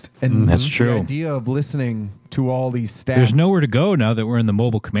podcast, and That's true. The idea of listening to all these stats. There's nowhere to go now that we're in the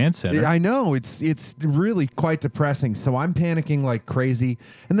mobile command center. I know it's really quite depressing. So I'm panicking like crazy,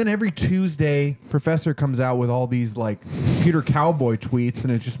 and then every Tuesday, Professor comes out with all these like Peter Cowboy tweets,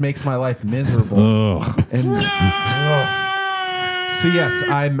 and it just makes my life miserable. Ugh. And so yes,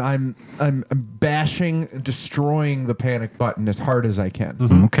 I'm bashing, destroying the panic button as hard as I can.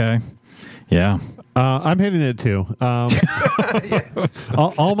 Okay. Yeah. I'm hitting it too.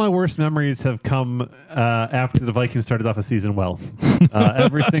 All my worst memories have come after the Vikings started off the season well.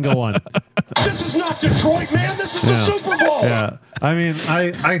 Every single one. This is not Detroit, man. This is the Super Bowl. Yeah. I mean,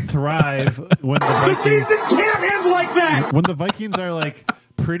 I thrive when the The Vikings season can't end like that. when the Vikings are like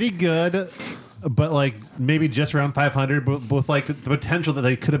pretty good, but like maybe just around 500, but with like the potential that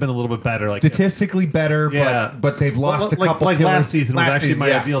they could have been a little bit better. Like Statistically better, Yeah. but they've lost a couple. Like killers. last season was actually my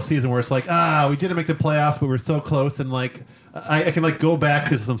yeah. ideal season, where it's like, we didn't make the playoffs, but we're so close, and like I can like go back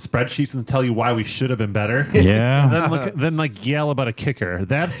to some spreadsheets and tell you why we should have been better. Yeah. then like yell about a kicker.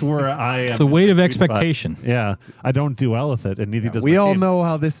 That's where I am. It's the in weight my of sweet spot. expectation. Yeah, I don't do well with it, and neither does We my all team. know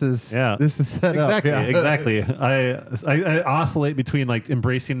how this is. Yeah, this is set up. exactly. Yeah. Exactly. I oscillate between like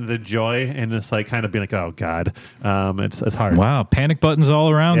embracing the joy and just like kind of being like, oh god, it's hard. Wow. Panic buttons all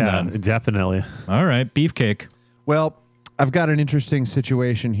around Yeah, then. definitely. All right. Beefcake. Well, I've got an interesting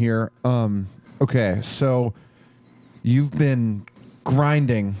situation here. Okay, so you've been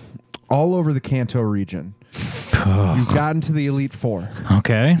grinding all over the Kanto region. You've gotten to the Elite Four.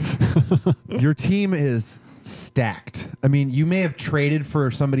 Okay. Your team is stacked. I mean, you may have traded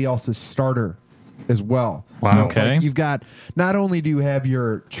for somebody else's starter as well. Wow. You know, it's Okay. like you've got, not only do you have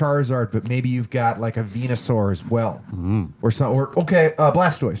your Charizard, but maybe you've got like a Venusaur as well. Or some, or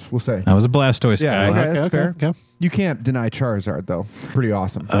Blastoise, we'll say. That was a Blastoise guy. okay, that's fair. okay. You can't deny Charizard, though. Pretty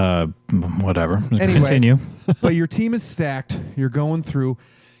awesome. Whatever. Anyway. Continue. But your team is stacked. You're going through.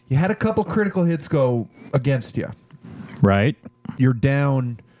 You had a couple critical hits go against you. Right. You're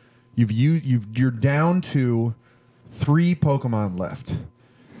down. You're down to 3 Pokemon left,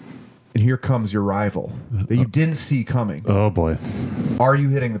 and here comes your rival that you didn't see coming. Oh boy! Are you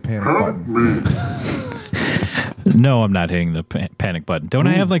hitting the panic button? No, I'm not hitting the panic button. Don't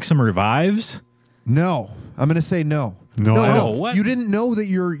I have like some revives? No, I'm going to say no. No, I don't. What? You didn't know that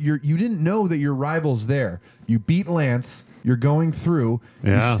you didn't know that your rival's there. You beat Lance. You're going through.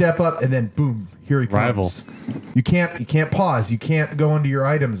 Yeah. You step up, and then boom, here he comes. Rival. You can't pause. You can't go into your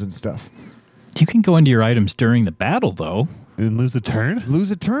items and stuff. You can go into your items during the battle, though. And lose a turn? Lose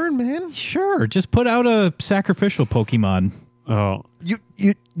a turn, man. Sure, just put out a sacrificial Pokemon. Oh, You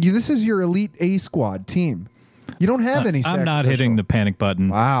this is your elite A squad team. You don't have any. I'm not hitting the panic button.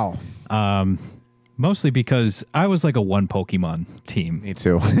 Wow. Mostly because I was like a 1 Pokemon team. Me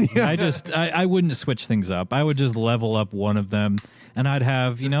too. I wouldn't switch things up. I would just level up one of them, and I'd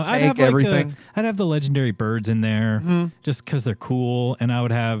have I'd have take everything. I'd have the legendary birds in there just because they're cool, and I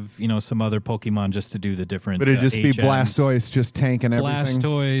would have some other Pokemon just to do the different. But it'd just be HMs. Blastoise just tanking everything.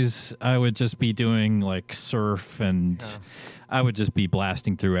 Blastoise. I would just be doing like Surf, and I would just be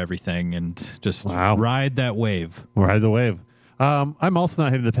blasting through everything and just ride that wave. ride the wave. I'm also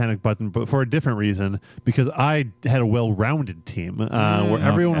not hitting the panic button, but for a different reason, because I had a well-rounded team where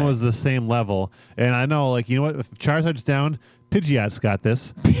everyone was the same level. And I know, like, you know what? If Charizard's down, Pidgeot's got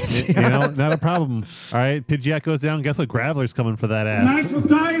this. Not a problem. All right, Pidgeot goes down. Guess what? Graveler's coming for that ass. Nice will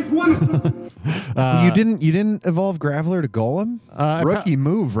die is wonderful. You didn't evolve Graveler to Golem? Rookie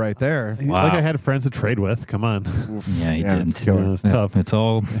move right there. Wow. Like I had friends to trade with. Come on. Yeah, he didn't. it's killer. It's tough. It's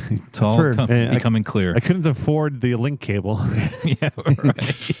all weird. becoming clear. I couldn't afford the link cable. Yeah,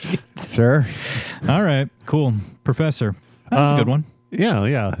 right. Sure. All right, cool. Professor, that was a good one.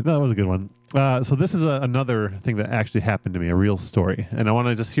 Yeah, that was a good one. So this is another thing that actually happened to me, a real story, and I want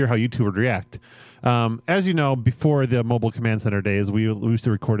to just hear how you two would react. As you know, before the mobile command center days, we used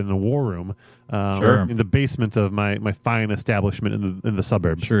to record in the war room, in the basement of my fine establishment in the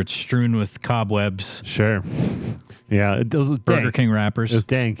suburbs. Sure, it's strewn with cobwebs, Sure. Yeah, it was Burger dank. King wrappers. It was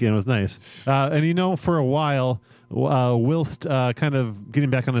dank and it was nice. And for a while, whilst kind of getting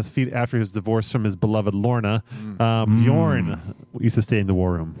back on his feet after his divorce from his beloved Lorna, Bjorn used to stay in the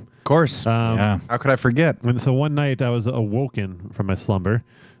war room. Of course. Yeah. How could I forget? And so one night I was awoken from my slumber,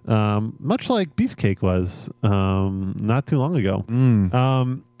 much like Beefcake was not too long ago.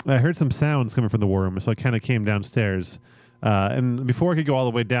 I heard some sounds coming from the war room, so I kind of came downstairs. And before I could go all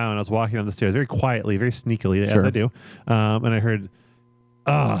the way down, I was walking down the stairs very quietly, very sneakily, as I do. And I heard,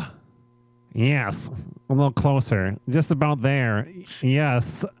 yes, a little closer, just about there.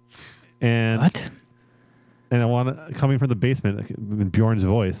 Yes. And What? And I want coming from the basement in Bjorn's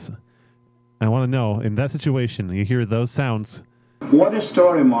voice. I want to know, in that situation, you hear those sounds. What a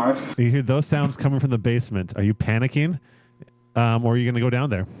story, Mark. You hear those sounds coming from the basement. Are you panicking? Or are you going to go down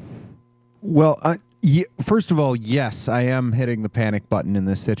there? Well, first of all, yes, I am hitting the panic button in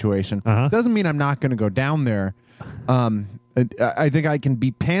this situation. Doesn't mean I'm not going to go down there. I think I can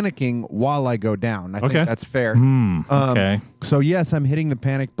be panicking while I go down. I think that's fair. Okay. So yes, I'm hitting the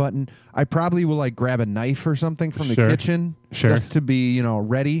panic button. I probably will grab a knife or something from the kitchen just to be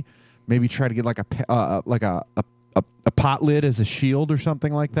ready. Maybe try to get like a pot lid as a shield or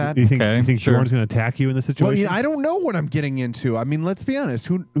something like that. You think Bjorn's going to attack you in this situation? Well, I don't know what I'm getting into. I mean, let's be honest.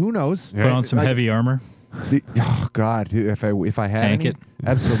 Who knows? Put on some heavy armor. Oh God, if I had Tank any, it.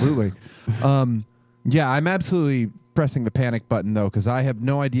 Absolutely. Yeah, I'm absolutely pressing the panic button though, because I have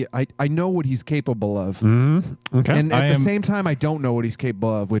no idea. I know what he's capable of, Okay. and at the same time, I don't know what he's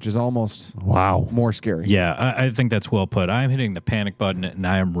capable of, which is almost more scary. Yeah, I think that's well put. I'm hitting the panic button and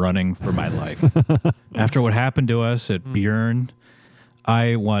I am running for my life. After what happened to us at Bjorn,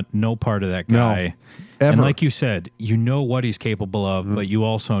 I want no part of that guy. No, ever. And like you said, you know what he's capable of, but you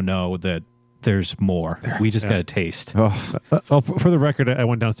also know that there's more. We just got a taste. For the record, I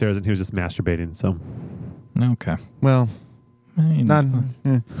went downstairs and he was just masturbating. So, Okay. Well, I mean, not.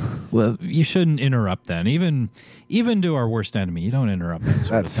 well, you shouldn't interrupt then. Even to our worst enemy, you don't interrupt that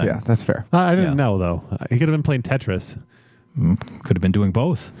sort of thing. That's fair. I didn't know though. He could have been playing Tetris. Could have been doing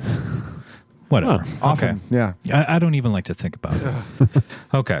both. Whatever. Often, okay. yeah. I don't even like to think about it.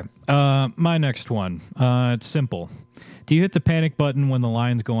 Okay. My next one. It's simple. Do you hit the panic button when the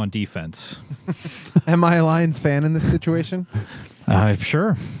Lions go on defense? Am I a Lions fan in this situation?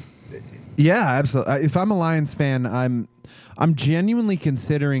 Sure. Yeah, absolutely. If I'm a Lions fan, I'm genuinely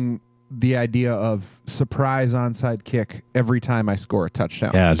considering the idea of surprise onside kick every time I score a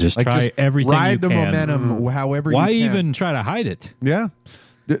touchdown. Yeah, just try everything ride you the can. momentum however Why you can. even try to hide it? Yeah.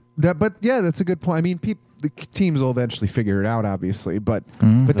 But yeah, that's a good point. I mean, the teams will eventually figure it out, obviously, but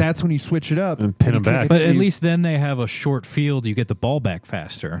that's when you switch it up And pin 'em back. But at least then they have a short field. You get the ball back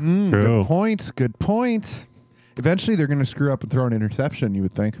faster. True. Good point. Good point. Eventually, they're going to screw up and throw an interception. You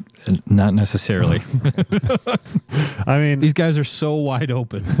would think. Not necessarily. I mean, These guys are so wide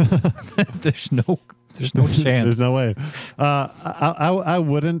open. There's no chance. There's no way. I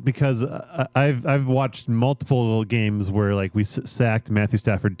wouldn't, because I've watched multiple games where like we sacked Matthew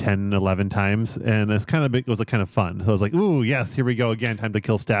Stafford 10, 11 times, and it was kind of fun. So I was like, ooh, yes, here we go again, time to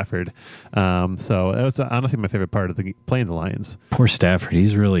kill Stafford. So that was honestly my favorite part of playing the Lions. Poor Stafford.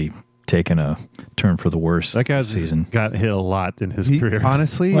 He's really taken a turn for the worse That guy's this season. got hit a lot in his career.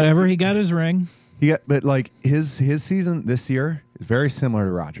 Honestly, Whatever, he got his ring. but like his season this year is very similar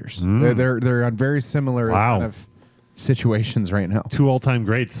to Rodgers. They're on very similar kind of situations right now. 2 all-time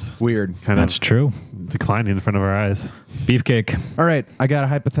greats. Weird. Kind That's of true. declining in front of our eyes. Beefcake. All right, I got a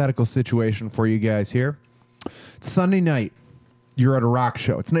hypothetical situation for you guys here. It's Sunday night. You're at a rock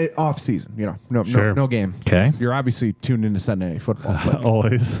show. It's off season, no game. Okay. You're obviously tuned into Sunday Night Football. But,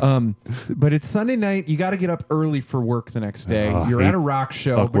 Always. but it's Sunday night. You got to get up early for work the next day. You're at a rock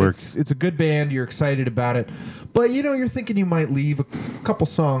show. But work. it's a good band. You're excited about it. But, you're thinking you might leave a couple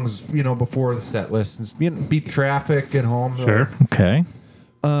songs, before the set list. And, beat traffic, get home. Sure. Okay.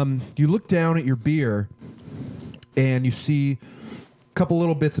 You look down at your beer, and you see a couple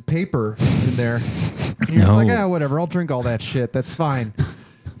little bits of paper in there. And you're just like, whatever. I'll drink all that shit. That's fine.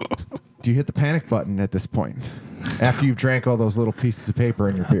 Do you hit the panic button at this point? After you've drank all those little pieces of paper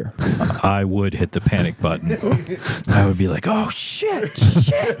in your beer? I would hit the panic button. I would be like, oh, shit.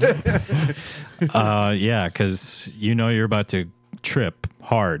 Yeah, because you're about to trip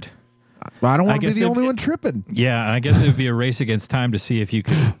hard. I don't want to be guess the only one tripping. Yeah, and I guess it would be a race against time to see if you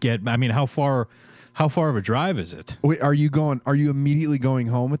could get. I mean, how far of a drive is it? Wait, are you immediately going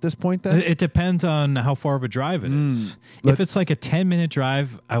home at this point then? It depends on how far of a drive it is. If it's like a 10-minute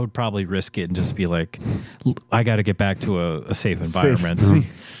drive, I would probably risk it and just be like, I got to get back to a safe environment.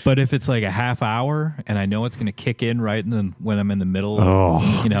 But if it's like a half hour and I know it's going to kick in right when I'm in the middle,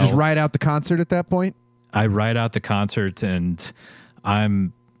 Just ride out the concert at that point? I ride out the concert and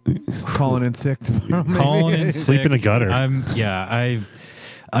I'm calling in sick tomorrow. calling in sick. Sleep in a gutter.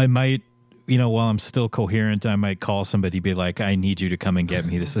 I might, while I'm still coherent, I might call somebody, be like, I need you to come and get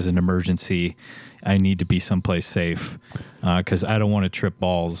me. This is an emergency. I need to be someplace safe because I don't want to trip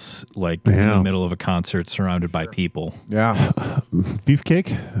balls in the middle of a concert surrounded by people. Yeah.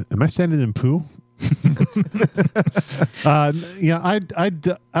 Beefcake? Am I standing in poo? I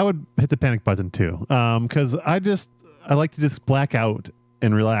would hit the panic button too, because I like to just black out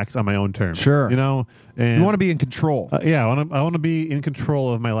and relax on my own terms. Sure. And you want to be in control. I want to be in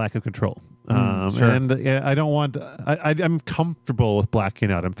control of my lack of control. Sure. And I don't want. I'm comfortable with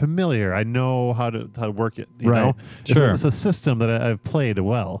blacking out. I'm familiar. I know how to work it. You know? Sure. It's a system that I've played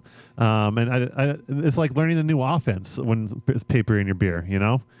well. And it's like learning a new offense when it's paper in your beer.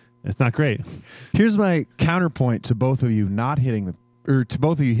 It's not great. Here's my counterpoint to both of you hitting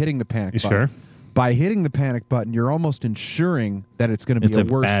the panic button. Sure. By hitting the panic button, you're almost ensuring that it's going to be a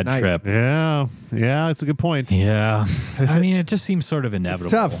worse bad night. trip. Yeah, it's a good point. Yeah. I mean, it just seems sort of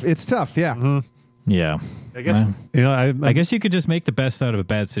inevitable. It's tough. Yeah. Mm-hmm. Yeah. I guess I guess you could just make the best out of a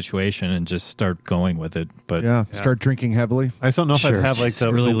bad situation and just start going with it. But start drinking heavily. I just don't know if I'd have just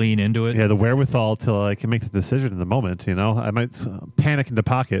really lean into it. Yeah, the wherewithal till I can make the decision in the moment. I might panic into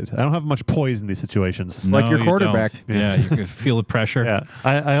pocket. I don't have much poise in these situations. No, like your you quarterback. don't. Yeah, you can feel the pressure. Yeah,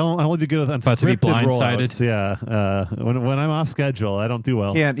 I only do good on About to be scripted blindsided. rollouts. Yeah, when I'm off schedule, I don't do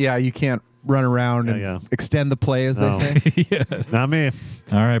well. You can't run around and extend the play, as they say. Yes. Not me.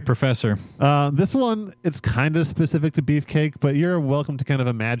 All right, Professor. This one, it's kind of specific to Beefcake, but you're welcome to kind of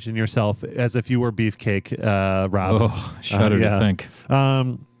imagine yourself as if you were Beefcake, Rob. Oh, shudder to think.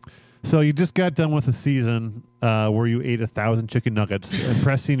 So you just got done with a season where you ate 1,000 chicken nuggets,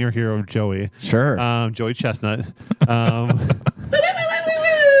 impressing your hero Joey. Sure. Joey Chestnut.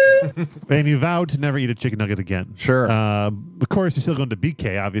 And you vowed to never eat a chicken nugget again. Sure. Of course, you're still going to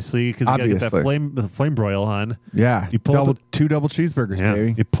BK, obviously, because you got to get that flame broil on. Yeah. You pull two double cheeseburgers,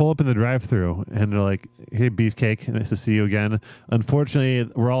 baby. You pull up in the drive-thru, and they're like, "Hey, Beefcake, nice to see you again.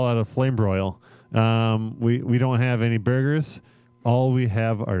 Unfortunately, we're all out of flame broil. We don't have any burgers. All we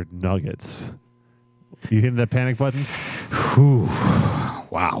have are nuggets." You hitting that panic button? Whew.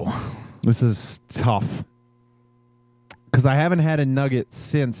 Wow. This is tough. Because I haven't had a nugget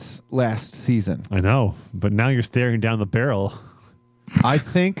since last season. I know, but now you're staring down the barrel. I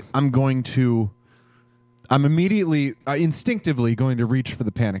think I'm immediately, instinctively going to reach for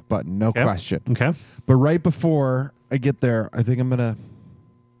the panic button, no question. Okay. But right before I get there, I think I'm going to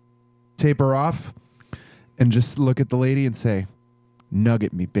taper off, and just look at the lady and say,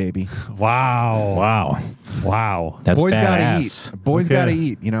 "Nugget me, baby." Wow. Wow. That's Boys gotta badass. eat. Boys Okay. gotta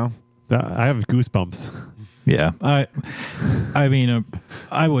eat. I have goosebumps. Yeah. I mean,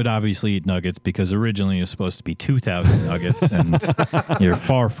 I would obviously eat nuggets because originally it was supposed to be 2,000 nuggets, and you're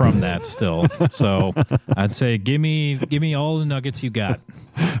far from that still. So I'd say give me all the nuggets you got.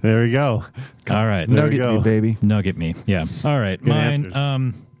 There we go. All right. There we Nugget go. me, baby. Nugget me. Yeah. All right. Good Mine.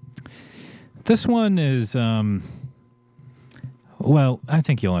 answers. This one is, well, I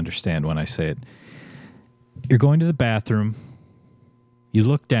think you'll understand when I say it. You're going to the bathroom, you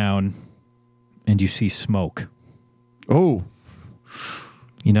look down, and you see smoke. Oh,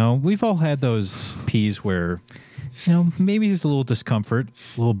 You know, we've all had those pees where, you know, maybe there's a little discomfort,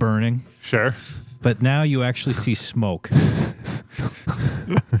 a little burning, Sure. but now you actually see smoke. Do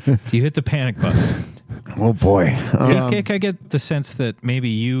you hit the panic button? oh boy. Beefcake, I get the sense that maybe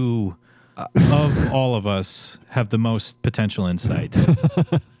you, of all of us, have the most potential insight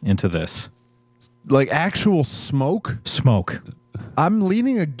into this. Like actual smoke. Smoke. I'm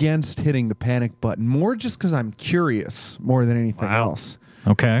leaning against hitting the panic button more just because I'm curious more than anything Wow. else.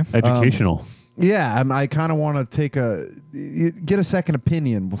 Okay. Educational. Yeah, I kind of want to get a second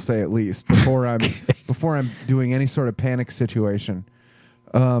opinion. We'll say at least before I'm doing any sort of panic situation.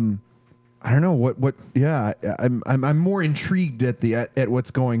 I don't know what. Yeah, I'm more intrigued at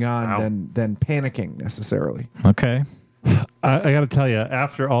what's going on Wow. than panicking necessarily. Okay. I got to tell you,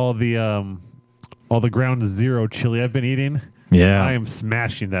 after all the Ground Zero chili I've been eating, Yeah. I am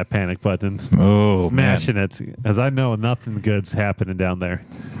smashing that panic button. Oh, Smashing it, as I know nothing good's happening down there.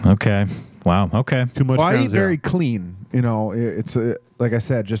 man. Okay. Wow. Okay. Too much Well, I Ground eat Zero. very clean. It's like I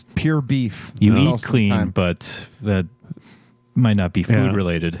said, just pure beef. You most eat of the clean, time. but that might not be food Yeah.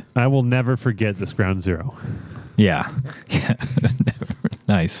 related. I will never forget this Ground Zero. Yeah. Yeah.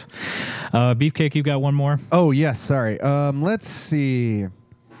 Nice. Beefcake, you got one more? Oh yes, sorry. Let's see.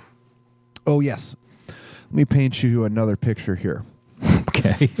 Oh yes. Let me paint you another picture here.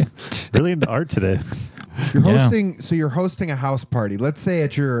 Okay. Really into art today. You're Yeah. You're hosting a house party. Let's say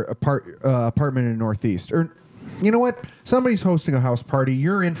at your apartment in Northeast, or you know what? Somebody's hosting a house party.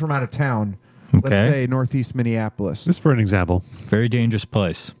 You're in from out of town. Okay. Let's say Northeast Minneapolis. Just for an example. Very dangerous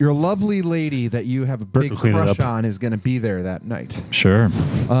place. Your lovely lady that you have a Bert big will clean it crush up. on is going to be there that night. Sure.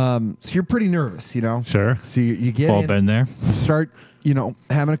 So you're pretty nervous, Sure. So you get All in, been there. you start,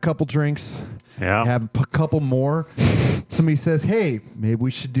 having a couple drinks. Yeah. Have a couple more. Somebody says, "Hey, maybe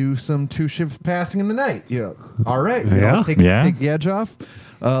we should do some 2-shift passing in the night." All right. Yeah. Take the edge off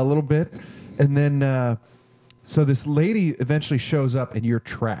a little bit, and then so this lady eventually shows up, and you're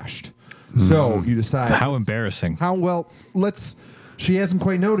trashed. So you decide How embarrassing. how well. She hasn't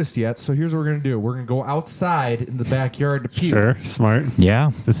quite noticed yet. So here's what we're gonna do. We're gonna go outside in the backyard to puke. Sure. Smart.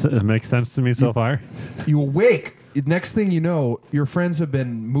 Yeah. This makes sense to me so far. You awake. Next thing you know, your friends have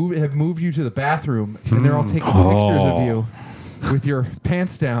moved you to the bathroom, and they're all taking pictures of you with your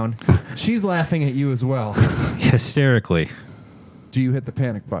pants down. She's laughing at you as well. Hysterically. Do you hit the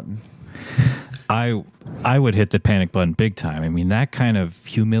panic button? I would hit the panic button big time. I mean, that kind of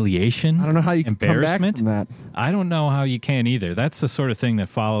humiliation. I don't know how you can come back embarrassment. from that. I don't know how you can either. That's the sort of thing that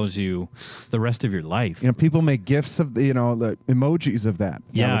follows you the rest of your life. People make gifs of the emojis of that.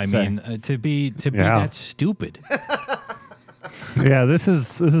 Yeah, would I say. mean, to be Yeah. that stupid. Yeah, this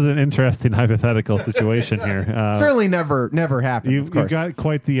is an interesting hypothetical situation here. certainly never happened. of You've course. got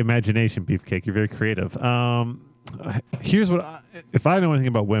quite the imagination, Beefcake. You're very creative. Here's what if I know anything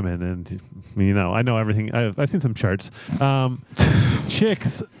about women, and I know everything. I've seen some charts.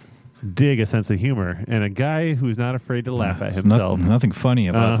 Chicks dig a sense of humor, and a guy who's not afraid to laugh at himself. Nothing funny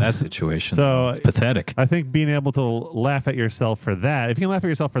about that situation. so It's pathetic. I think being able to laugh at yourself for that, if you can laugh at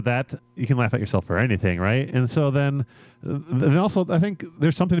yourself for that, you can laugh at yourself for anything, right? And so then also, I think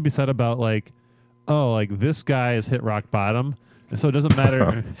there's something to be said about this guy has hit rock bottom. And so it doesn't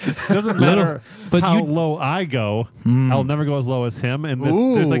matter. but how you- low I go. I'll never go as low as him. And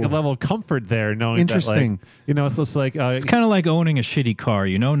there's like a Ooh. level of comfort there, knowing Interesting. that, it's just like It's kind of like owning a shitty car.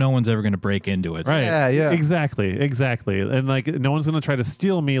 No one's ever going to break into it. right. Yeah. Exactly. And no one's going to try to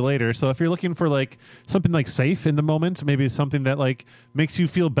steal me later. So if you're looking for something safe in the moment, maybe something that makes you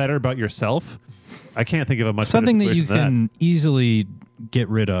feel better about yourself. I can't think of a much Something better that you situation than can easily get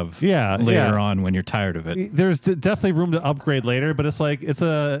rid of Yeah, later yeah. on when you're tired of it. There's definitely room to upgrade later, but it's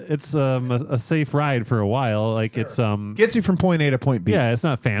a safe ride for a while. Gets you from point A to point B. Yeah, it's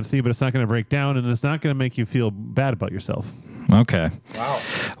not fancy, but it's not going to break down, and it's not going to make you feel bad about yourself. Okay.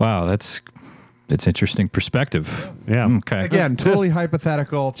 Wow, that's interesting perspective. Yeah. Okay. Again, totally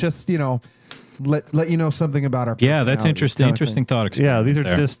hypothetical. Just let you know something about our Yeah, that's personalities interesting. kind of Interesting thing. thought experiment. Yeah, these are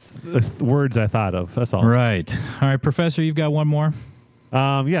there. just words I thought of. That's all. Right. All right, Professor, you've got one more?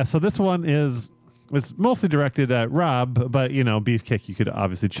 Yeah, so this one is mostly directed at Rob, but, Beefcake, you could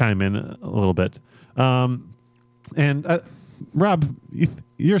obviously chime in a little bit. And Rob,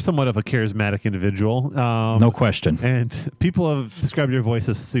 you're somewhat of a charismatic individual. No question. And people have described your voice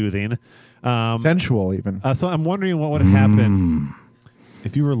as soothing. Sensual, even. So I'm wondering what would happen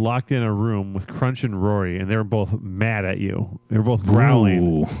if you were locked in a room with Crunch and Rory and they were both mad at you. They were both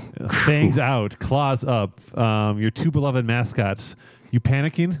growling, fangs out, claws up, your two beloved mascots. You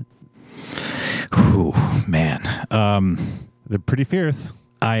panicking? Ooh, man. They're pretty fierce.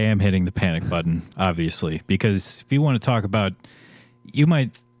 I am hitting the panic button, obviously, because if you want to talk about,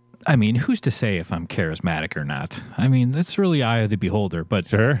 who's to say if I'm charismatic or not? I mean, that's really eye of the beholder, but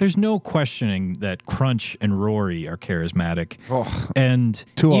Sure. There's no questioning that Crunch and Rory are charismatic. Oh, And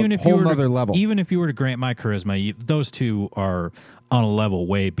to a even if whole you were nother to, level. Even if you were to grant my charisma, those two are on a level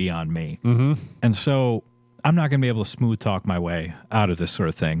way beyond me. Mm-hmm. And so I'm not going to be able to smooth talk my way out of this sort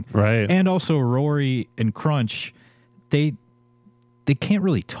of thing. Right. And also Rory and Crunch, they can't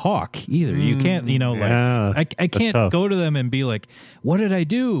really talk either. You can't, yeah, I that's can't tough. go to them and be like, what did I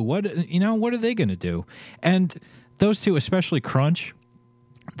do? What are they going to do? And those two, especially Crunch,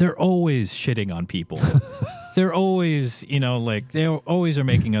 they're always shitting on people. They're always, they always are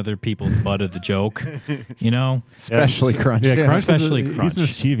making other people the butt of the joke, especially Crunch. Yeah, Yeah. Crunch Especially he's Crunch.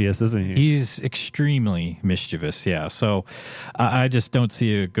 mischievous, isn't he? He's extremely mischievous, yeah. So I just don't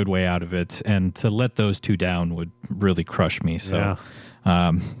see a good way out of it. And to let those two down would really crush me. So,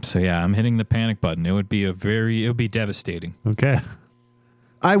 I'm hitting the panic button. It would be devastating. Okay.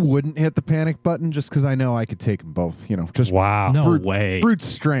 I wouldn't hit the panic button just because I know I could take them both. Just Wow. No brute, way. brute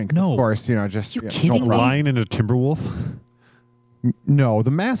strength. No. Of course. Just You no kidding me? problem. Lion and a Timberwolf. No,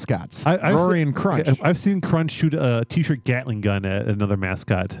 the mascots, I've Rory seen- and Crunch. I've seen Crunch shoot a t-shirt Gatling gun at another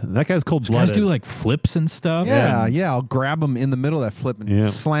mascot. That guy's cold Guys blooded. do like flips and stuff. Yeah, and I'll grab them in the middle of that flip and Yeah.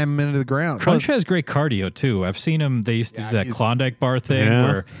 slam them into the ground. Crunch has great cardio too. I've seen him. They used to do that he's- Klondike bar thing Yeah.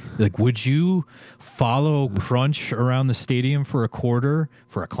 where, like, would you follow Crunch around the stadium for a quarter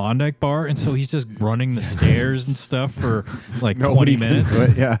for a Klondike bar? And so he's just running the stairs and stuff for like 20 minutes.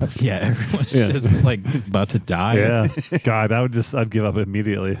 But yeah. Yeah, everyone's Yeah. just like about to die. Yeah. God, I'd give up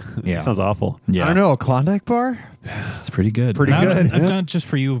immediately. Yeah. Sounds awful. Yeah, I don't know, a Klondike bar? it's pretty good. Pretty Not, good. Not just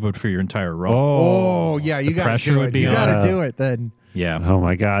for you, but for your entire row. Oh, yeah, you got to pressure do would it. be You on. got Yeah. to do it then. Yeah. Oh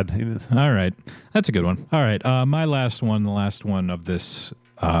my God. All right. That's a good one. All right. My last one of this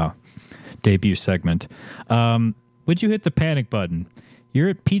debut segment. Would you hit the panic button? You're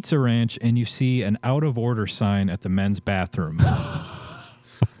at Pizza Ranch and you see an out of order sign at the men's bathroom.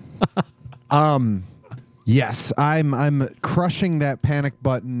 Yes, I'm crushing that panic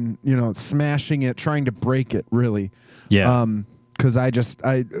button, smashing it, trying to break it, really. Yeah. Because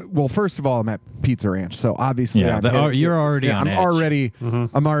well, first of all, I'm at Pizza Ranch, so obviously, Yeah, you're already on edge.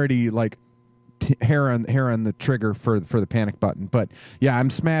 I'm already like hair on the trigger for the panic button. But yeah, I'm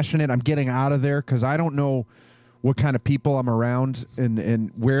smashing it. I'm getting out of there because I don't know what kind of people I'm around and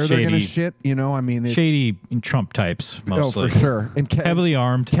where they're gonna Shady. shit. It's, Shady Trump types, mostly. Oh, for sure. And Heavily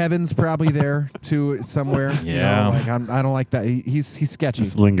armed. Kevin's probably there too somewhere. Yeah. I don't like that. He's sketchy.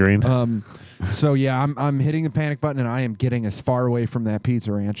 It's lingering. So yeah, I'm hitting the panic button and I am getting as far away from that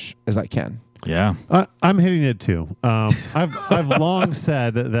Pizza Ranch as I can. Yeah. I'm hitting it too. I've long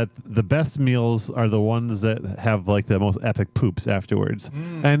said that the best meals are the ones that have like the most epic poops afterwards,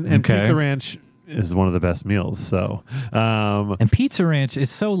 and Okay. Pizza Ranch is one of the best meals. So, And Pizza Ranch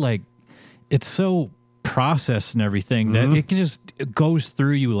is it's so processed and everything that it goes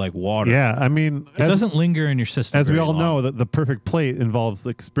through you like water. yeah, I mean, It doesn't linger in your system. as we very all long. know, that the perfect plate involves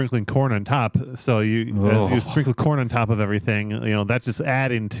like sprinkling corn on top. So as you sprinkle corn on top of everything, that's just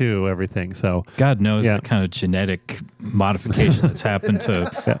adding to everything. So God knows Yeah. the kind of genetic modification that's happened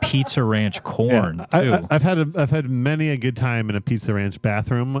to Pizza Ranch corn too. I've had many a good time in a Pizza Ranch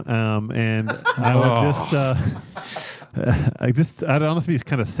bathroom, and I would I'd honestly be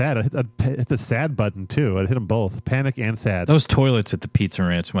kind of sad. I'd hit the sad button too. I'd hit them both, panic and sad. Those toilets at the Pizza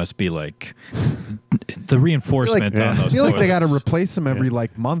Ranch must be like the reinforcement on I those. feel like they got to toilets. replace them every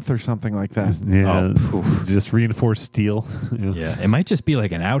like month or something like that. Yeah, Oh, just reinforced steel. Yeah, it might just be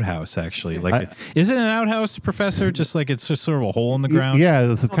like an outhouse. Actually, is it an outhouse, Professor? Just like it's just sort of a hole in the ground.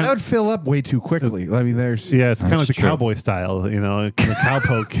 Yeah, it's Well, kind that would fill up way too quickly. I mean, there's yeah, it's kind of like the true. cowboy style. The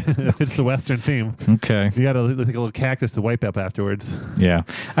cowpoke. It's the Western theme. Okay. You got to take a little cactus to wipe up afterwards. Yeah,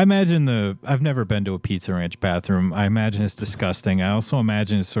 I imagine I've never been to a Pizza Ranch bathroom. I imagine it's disgusting. I also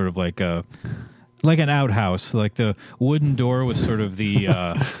imagine it's sort of like an outhouse, like the wooden door with sort of the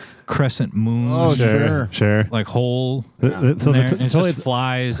crescent moon, Oh, sure. Sure. like hole So in there, and it toilets, just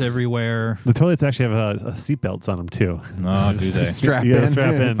flies everywhere. the toilets actually have seatbelts on them too. Oh, do they? Strap You gotta in.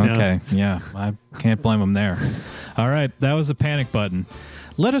 strap in. Yeah. Okay, yeah, I can't blame them there. All right, that was the panic button.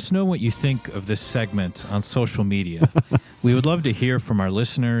 Let us know what you think of this segment on social media. We would love to hear from our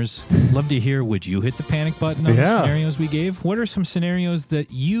listeners. Love to hear, would you hit the panic button on the Yeah. scenarios we gave? What are some scenarios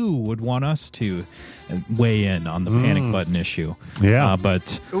that you would want us to weigh in on the panic button issue? Yeah.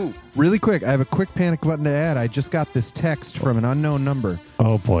 But Ooh, really quick, I have a quick panic button to add. I just got this text from an unknown number.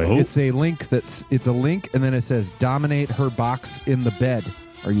 Oh boy. It's a link it's a link, and then it says dominate her box in the bed.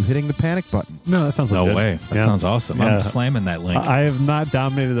 Are you hitting the panic button? No, that sounds like no good. way. That Yeah. sounds awesome. Yeah. I'm slamming that link. I have not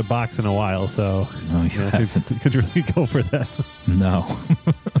dominated a box in a while, so No, you could really go for that. No.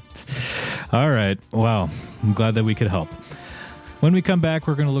 All right. Well, I'm glad that we could help. When we come back,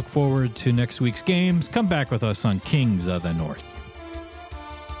 we're going to look forward to next week's games. Come back with us on Kings of the North.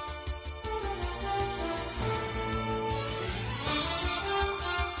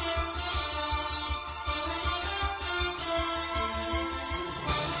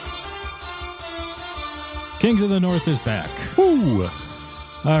 Kings of the North is back. Woo!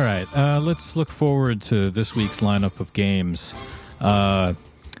 All right, let's look forward to this week's lineup of games.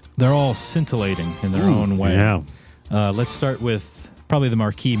 They're all scintillating in their own way. Yeah. Let's start with probably the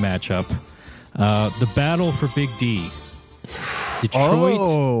marquee matchup. The battle for Big D. Detroit,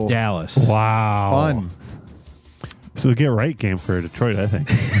 Oh. Dallas. Wow. Fun. So a get right game for Detroit, I think.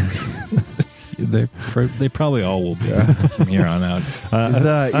 They probably all will be from here on out.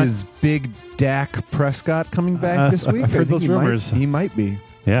 Is Big Dak Prescott coming back this week? I've heard I think those rumors. He might be.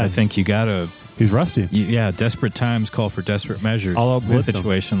 Yeah, I think you got to, he's rusty. desperate times call for desperate measures. All out in a blitz him.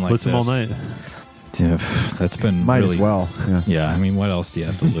 situation like Blitz this. him all night. Yeah, that's been Might really, as well. Yeah. Yeah, I mean, what else do you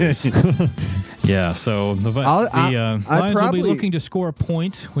have to lose? Yeah, so the I'd Lions will probably- be looking to score a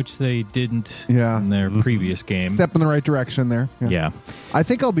point, which they didn't Yeah. in their previous game. Step in the right direction there. Yeah. I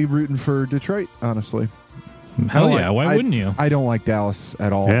think I'll be rooting for Detroit, honestly. Hell I don't yeah, like- why wouldn't you? I don't like Dallas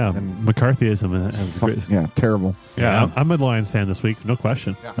at all. Yeah, And McCarthyism has fuck- great. yeah, terrible. Yeah, Yeah. I'm a Lions fan this week, no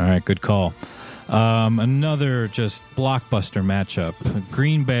question. All right, good call. Another just blockbuster matchup.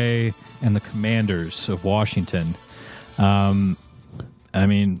 Green Bay and the Commanders of Washington. I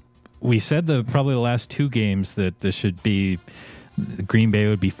mean, we said probably the last two games that this should be Green Bay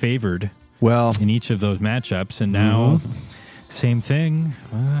would be favored Well, in each of those matchups, and now Mm-hmm. same thing.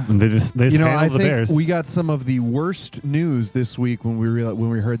 And they just I handled the think Bears. we got some of the worst news this week when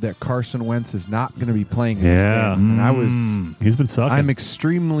we heard that Carson Wentz is not going to be playing in this Yeah. game. And I was He's been sucking. I'm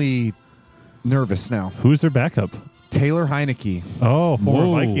extremely nervous now. Who's their backup? Taylor Heineke. Oh, former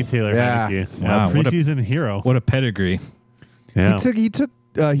Whoa. Viking Taylor Yeah. Heineke. Wow, what a- preseason hero. What a pedigree. Yeah.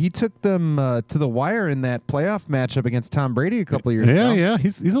 He took them to the wire in that playoff matchup against Tom Brady a couple of years Yeah, ago. yeah.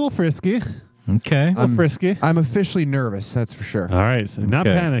 He's a little frisky. Okay. A little frisky. I'm officially nervous, that's for sure. All right. So not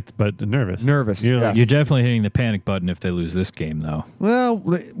Okay. panicked, but nervous. Nervous, You're yeah. like- You're definitely hitting the panic button if they lose this game, though. Well,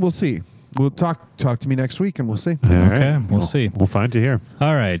 we'll see. We'll talk to me next week and we'll see. All Okay, right. we'll see. We'll find you here.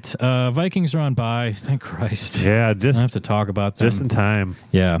 All right. Vikings are on bye. Thank Christ. Yeah, I don't have to talk about them. just in time.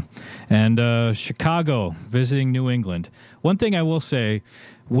 Yeah. And Chicago visiting New England. One thing I will say,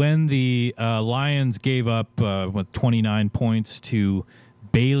 when the Lions gave up 29 points to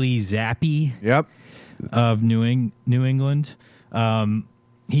Bailey Zappi Yep. of New England,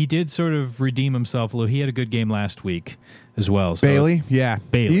 he did sort of redeem himself a little. He had a good game last week as well. So Bailey, yeah.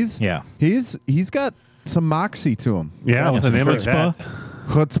 Bailey, yeah. He's got some moxie to him. Yeah, what's the some name of chutzpah. that?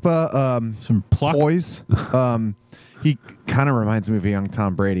 Chutzpah, Some pluck. poise. He kind of reminds me of a young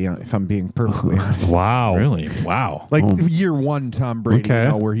Tom Brady, if I'm being perfectly honest. Wow. Really? Wow. Like year one Tom Brady,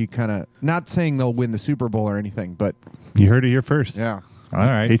 Okay. where he kind of, not saying they'll win the Super Bowl or anything, but You heard it here first. yeah. All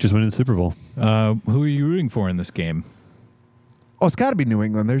right. Patriots winning the Super Bowl. Who are you rooting for in this game? Oh, it's got to be New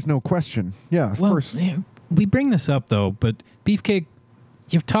England. There's no question. Yeah, of course. yeah, we bring this up, though, but Beefcake,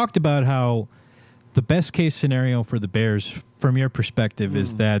 you've talked about how the best case scenario for the Bears, from your perspective,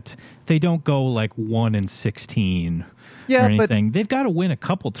 is that they don't go like 1-16 Yeah, or but- anything. They've got to win a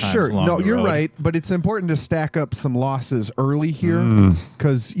couple times. Sure. along No, the you're road. right, but it's important to stack up some losses early here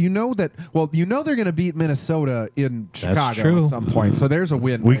because you know they're going to beat Minnesota in Chicago true. at some point. So there's a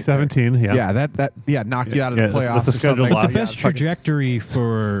win. Week right there. 17, yeah. Yeah, knock you out of Yeah, the that's- playoffs. that's the or schedule something. loss. The best trajectory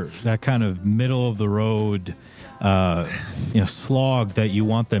for that kind of middle of the road, slog that you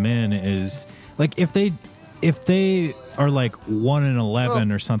want them in is like if they are like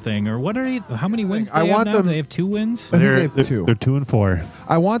 1-11 or something, or what are they? How many wins do I they have want now? them- They have 2 wins. I think they have They're 2. They're 2-4.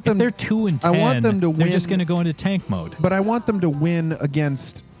 I want If them. they're 2-10, I want them to they're win- just going to go into tank mode. But I want them to win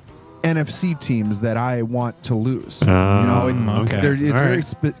against NFC teams that I want to lose. Okay. It's All very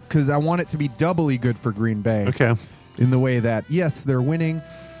right. because I want it to be doubly good for Green Bay. Okay. In the way that, yes, they're winning,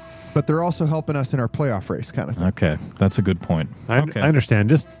 but they're also helping us in our playoff race kind of thing. Okay, that's a good point. I understand.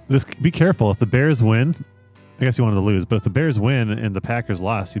 Just be careful. If the Bears win, I guess you wanted to lose, but if the Bears win and the Packers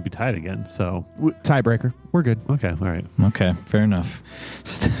lost, you'd be tied again. So Tiebreaker. We're good. okay, all right. Okay, fair enough.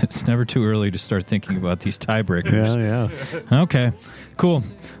 It's never too early to start thinking about these tiebreakers. Yeah. Okay, cool.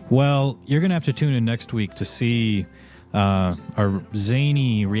 Well, you're going to have to tune in next week to see our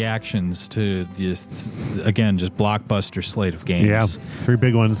zany reactions to this, again, just blockbuster slate of games. Yeah, 3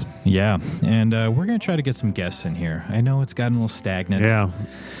 big ones. Yeah, and we're going to try to get some guests in here. I know it's gotten a little stagnant. Yeah.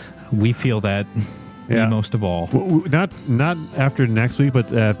 We feel that Yeah. most of all. Not after next week, but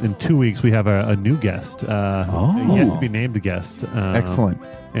in 2 weeks we have a new guest. Yet to be named guest. Excellent.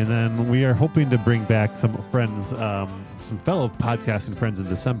 And then we are hoping to bring back some friends, some fellow podcasting friends in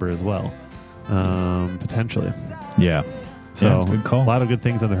December as well, potentially. Yeah. So Yeah, good call. A lot of good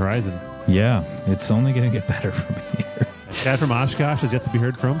things on the horizon. Yeah, it's only going to get better from here. Chad from Oshkosh is yet to be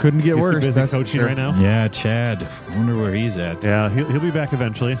heard from. Couldn't get He's worse. Too busy That's coaching fair. right now. Yeah, Chad. I wonder where he's at. Yeah, he'll be back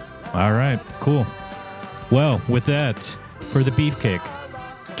eventually. All right, cool. Well, with that, for the beefcake,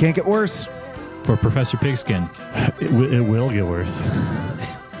 Can't get worse. for Professor Pigskin, It will get worse.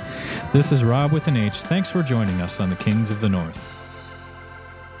 this is Rob with an H. Thanks for joining us on the Kings of the North.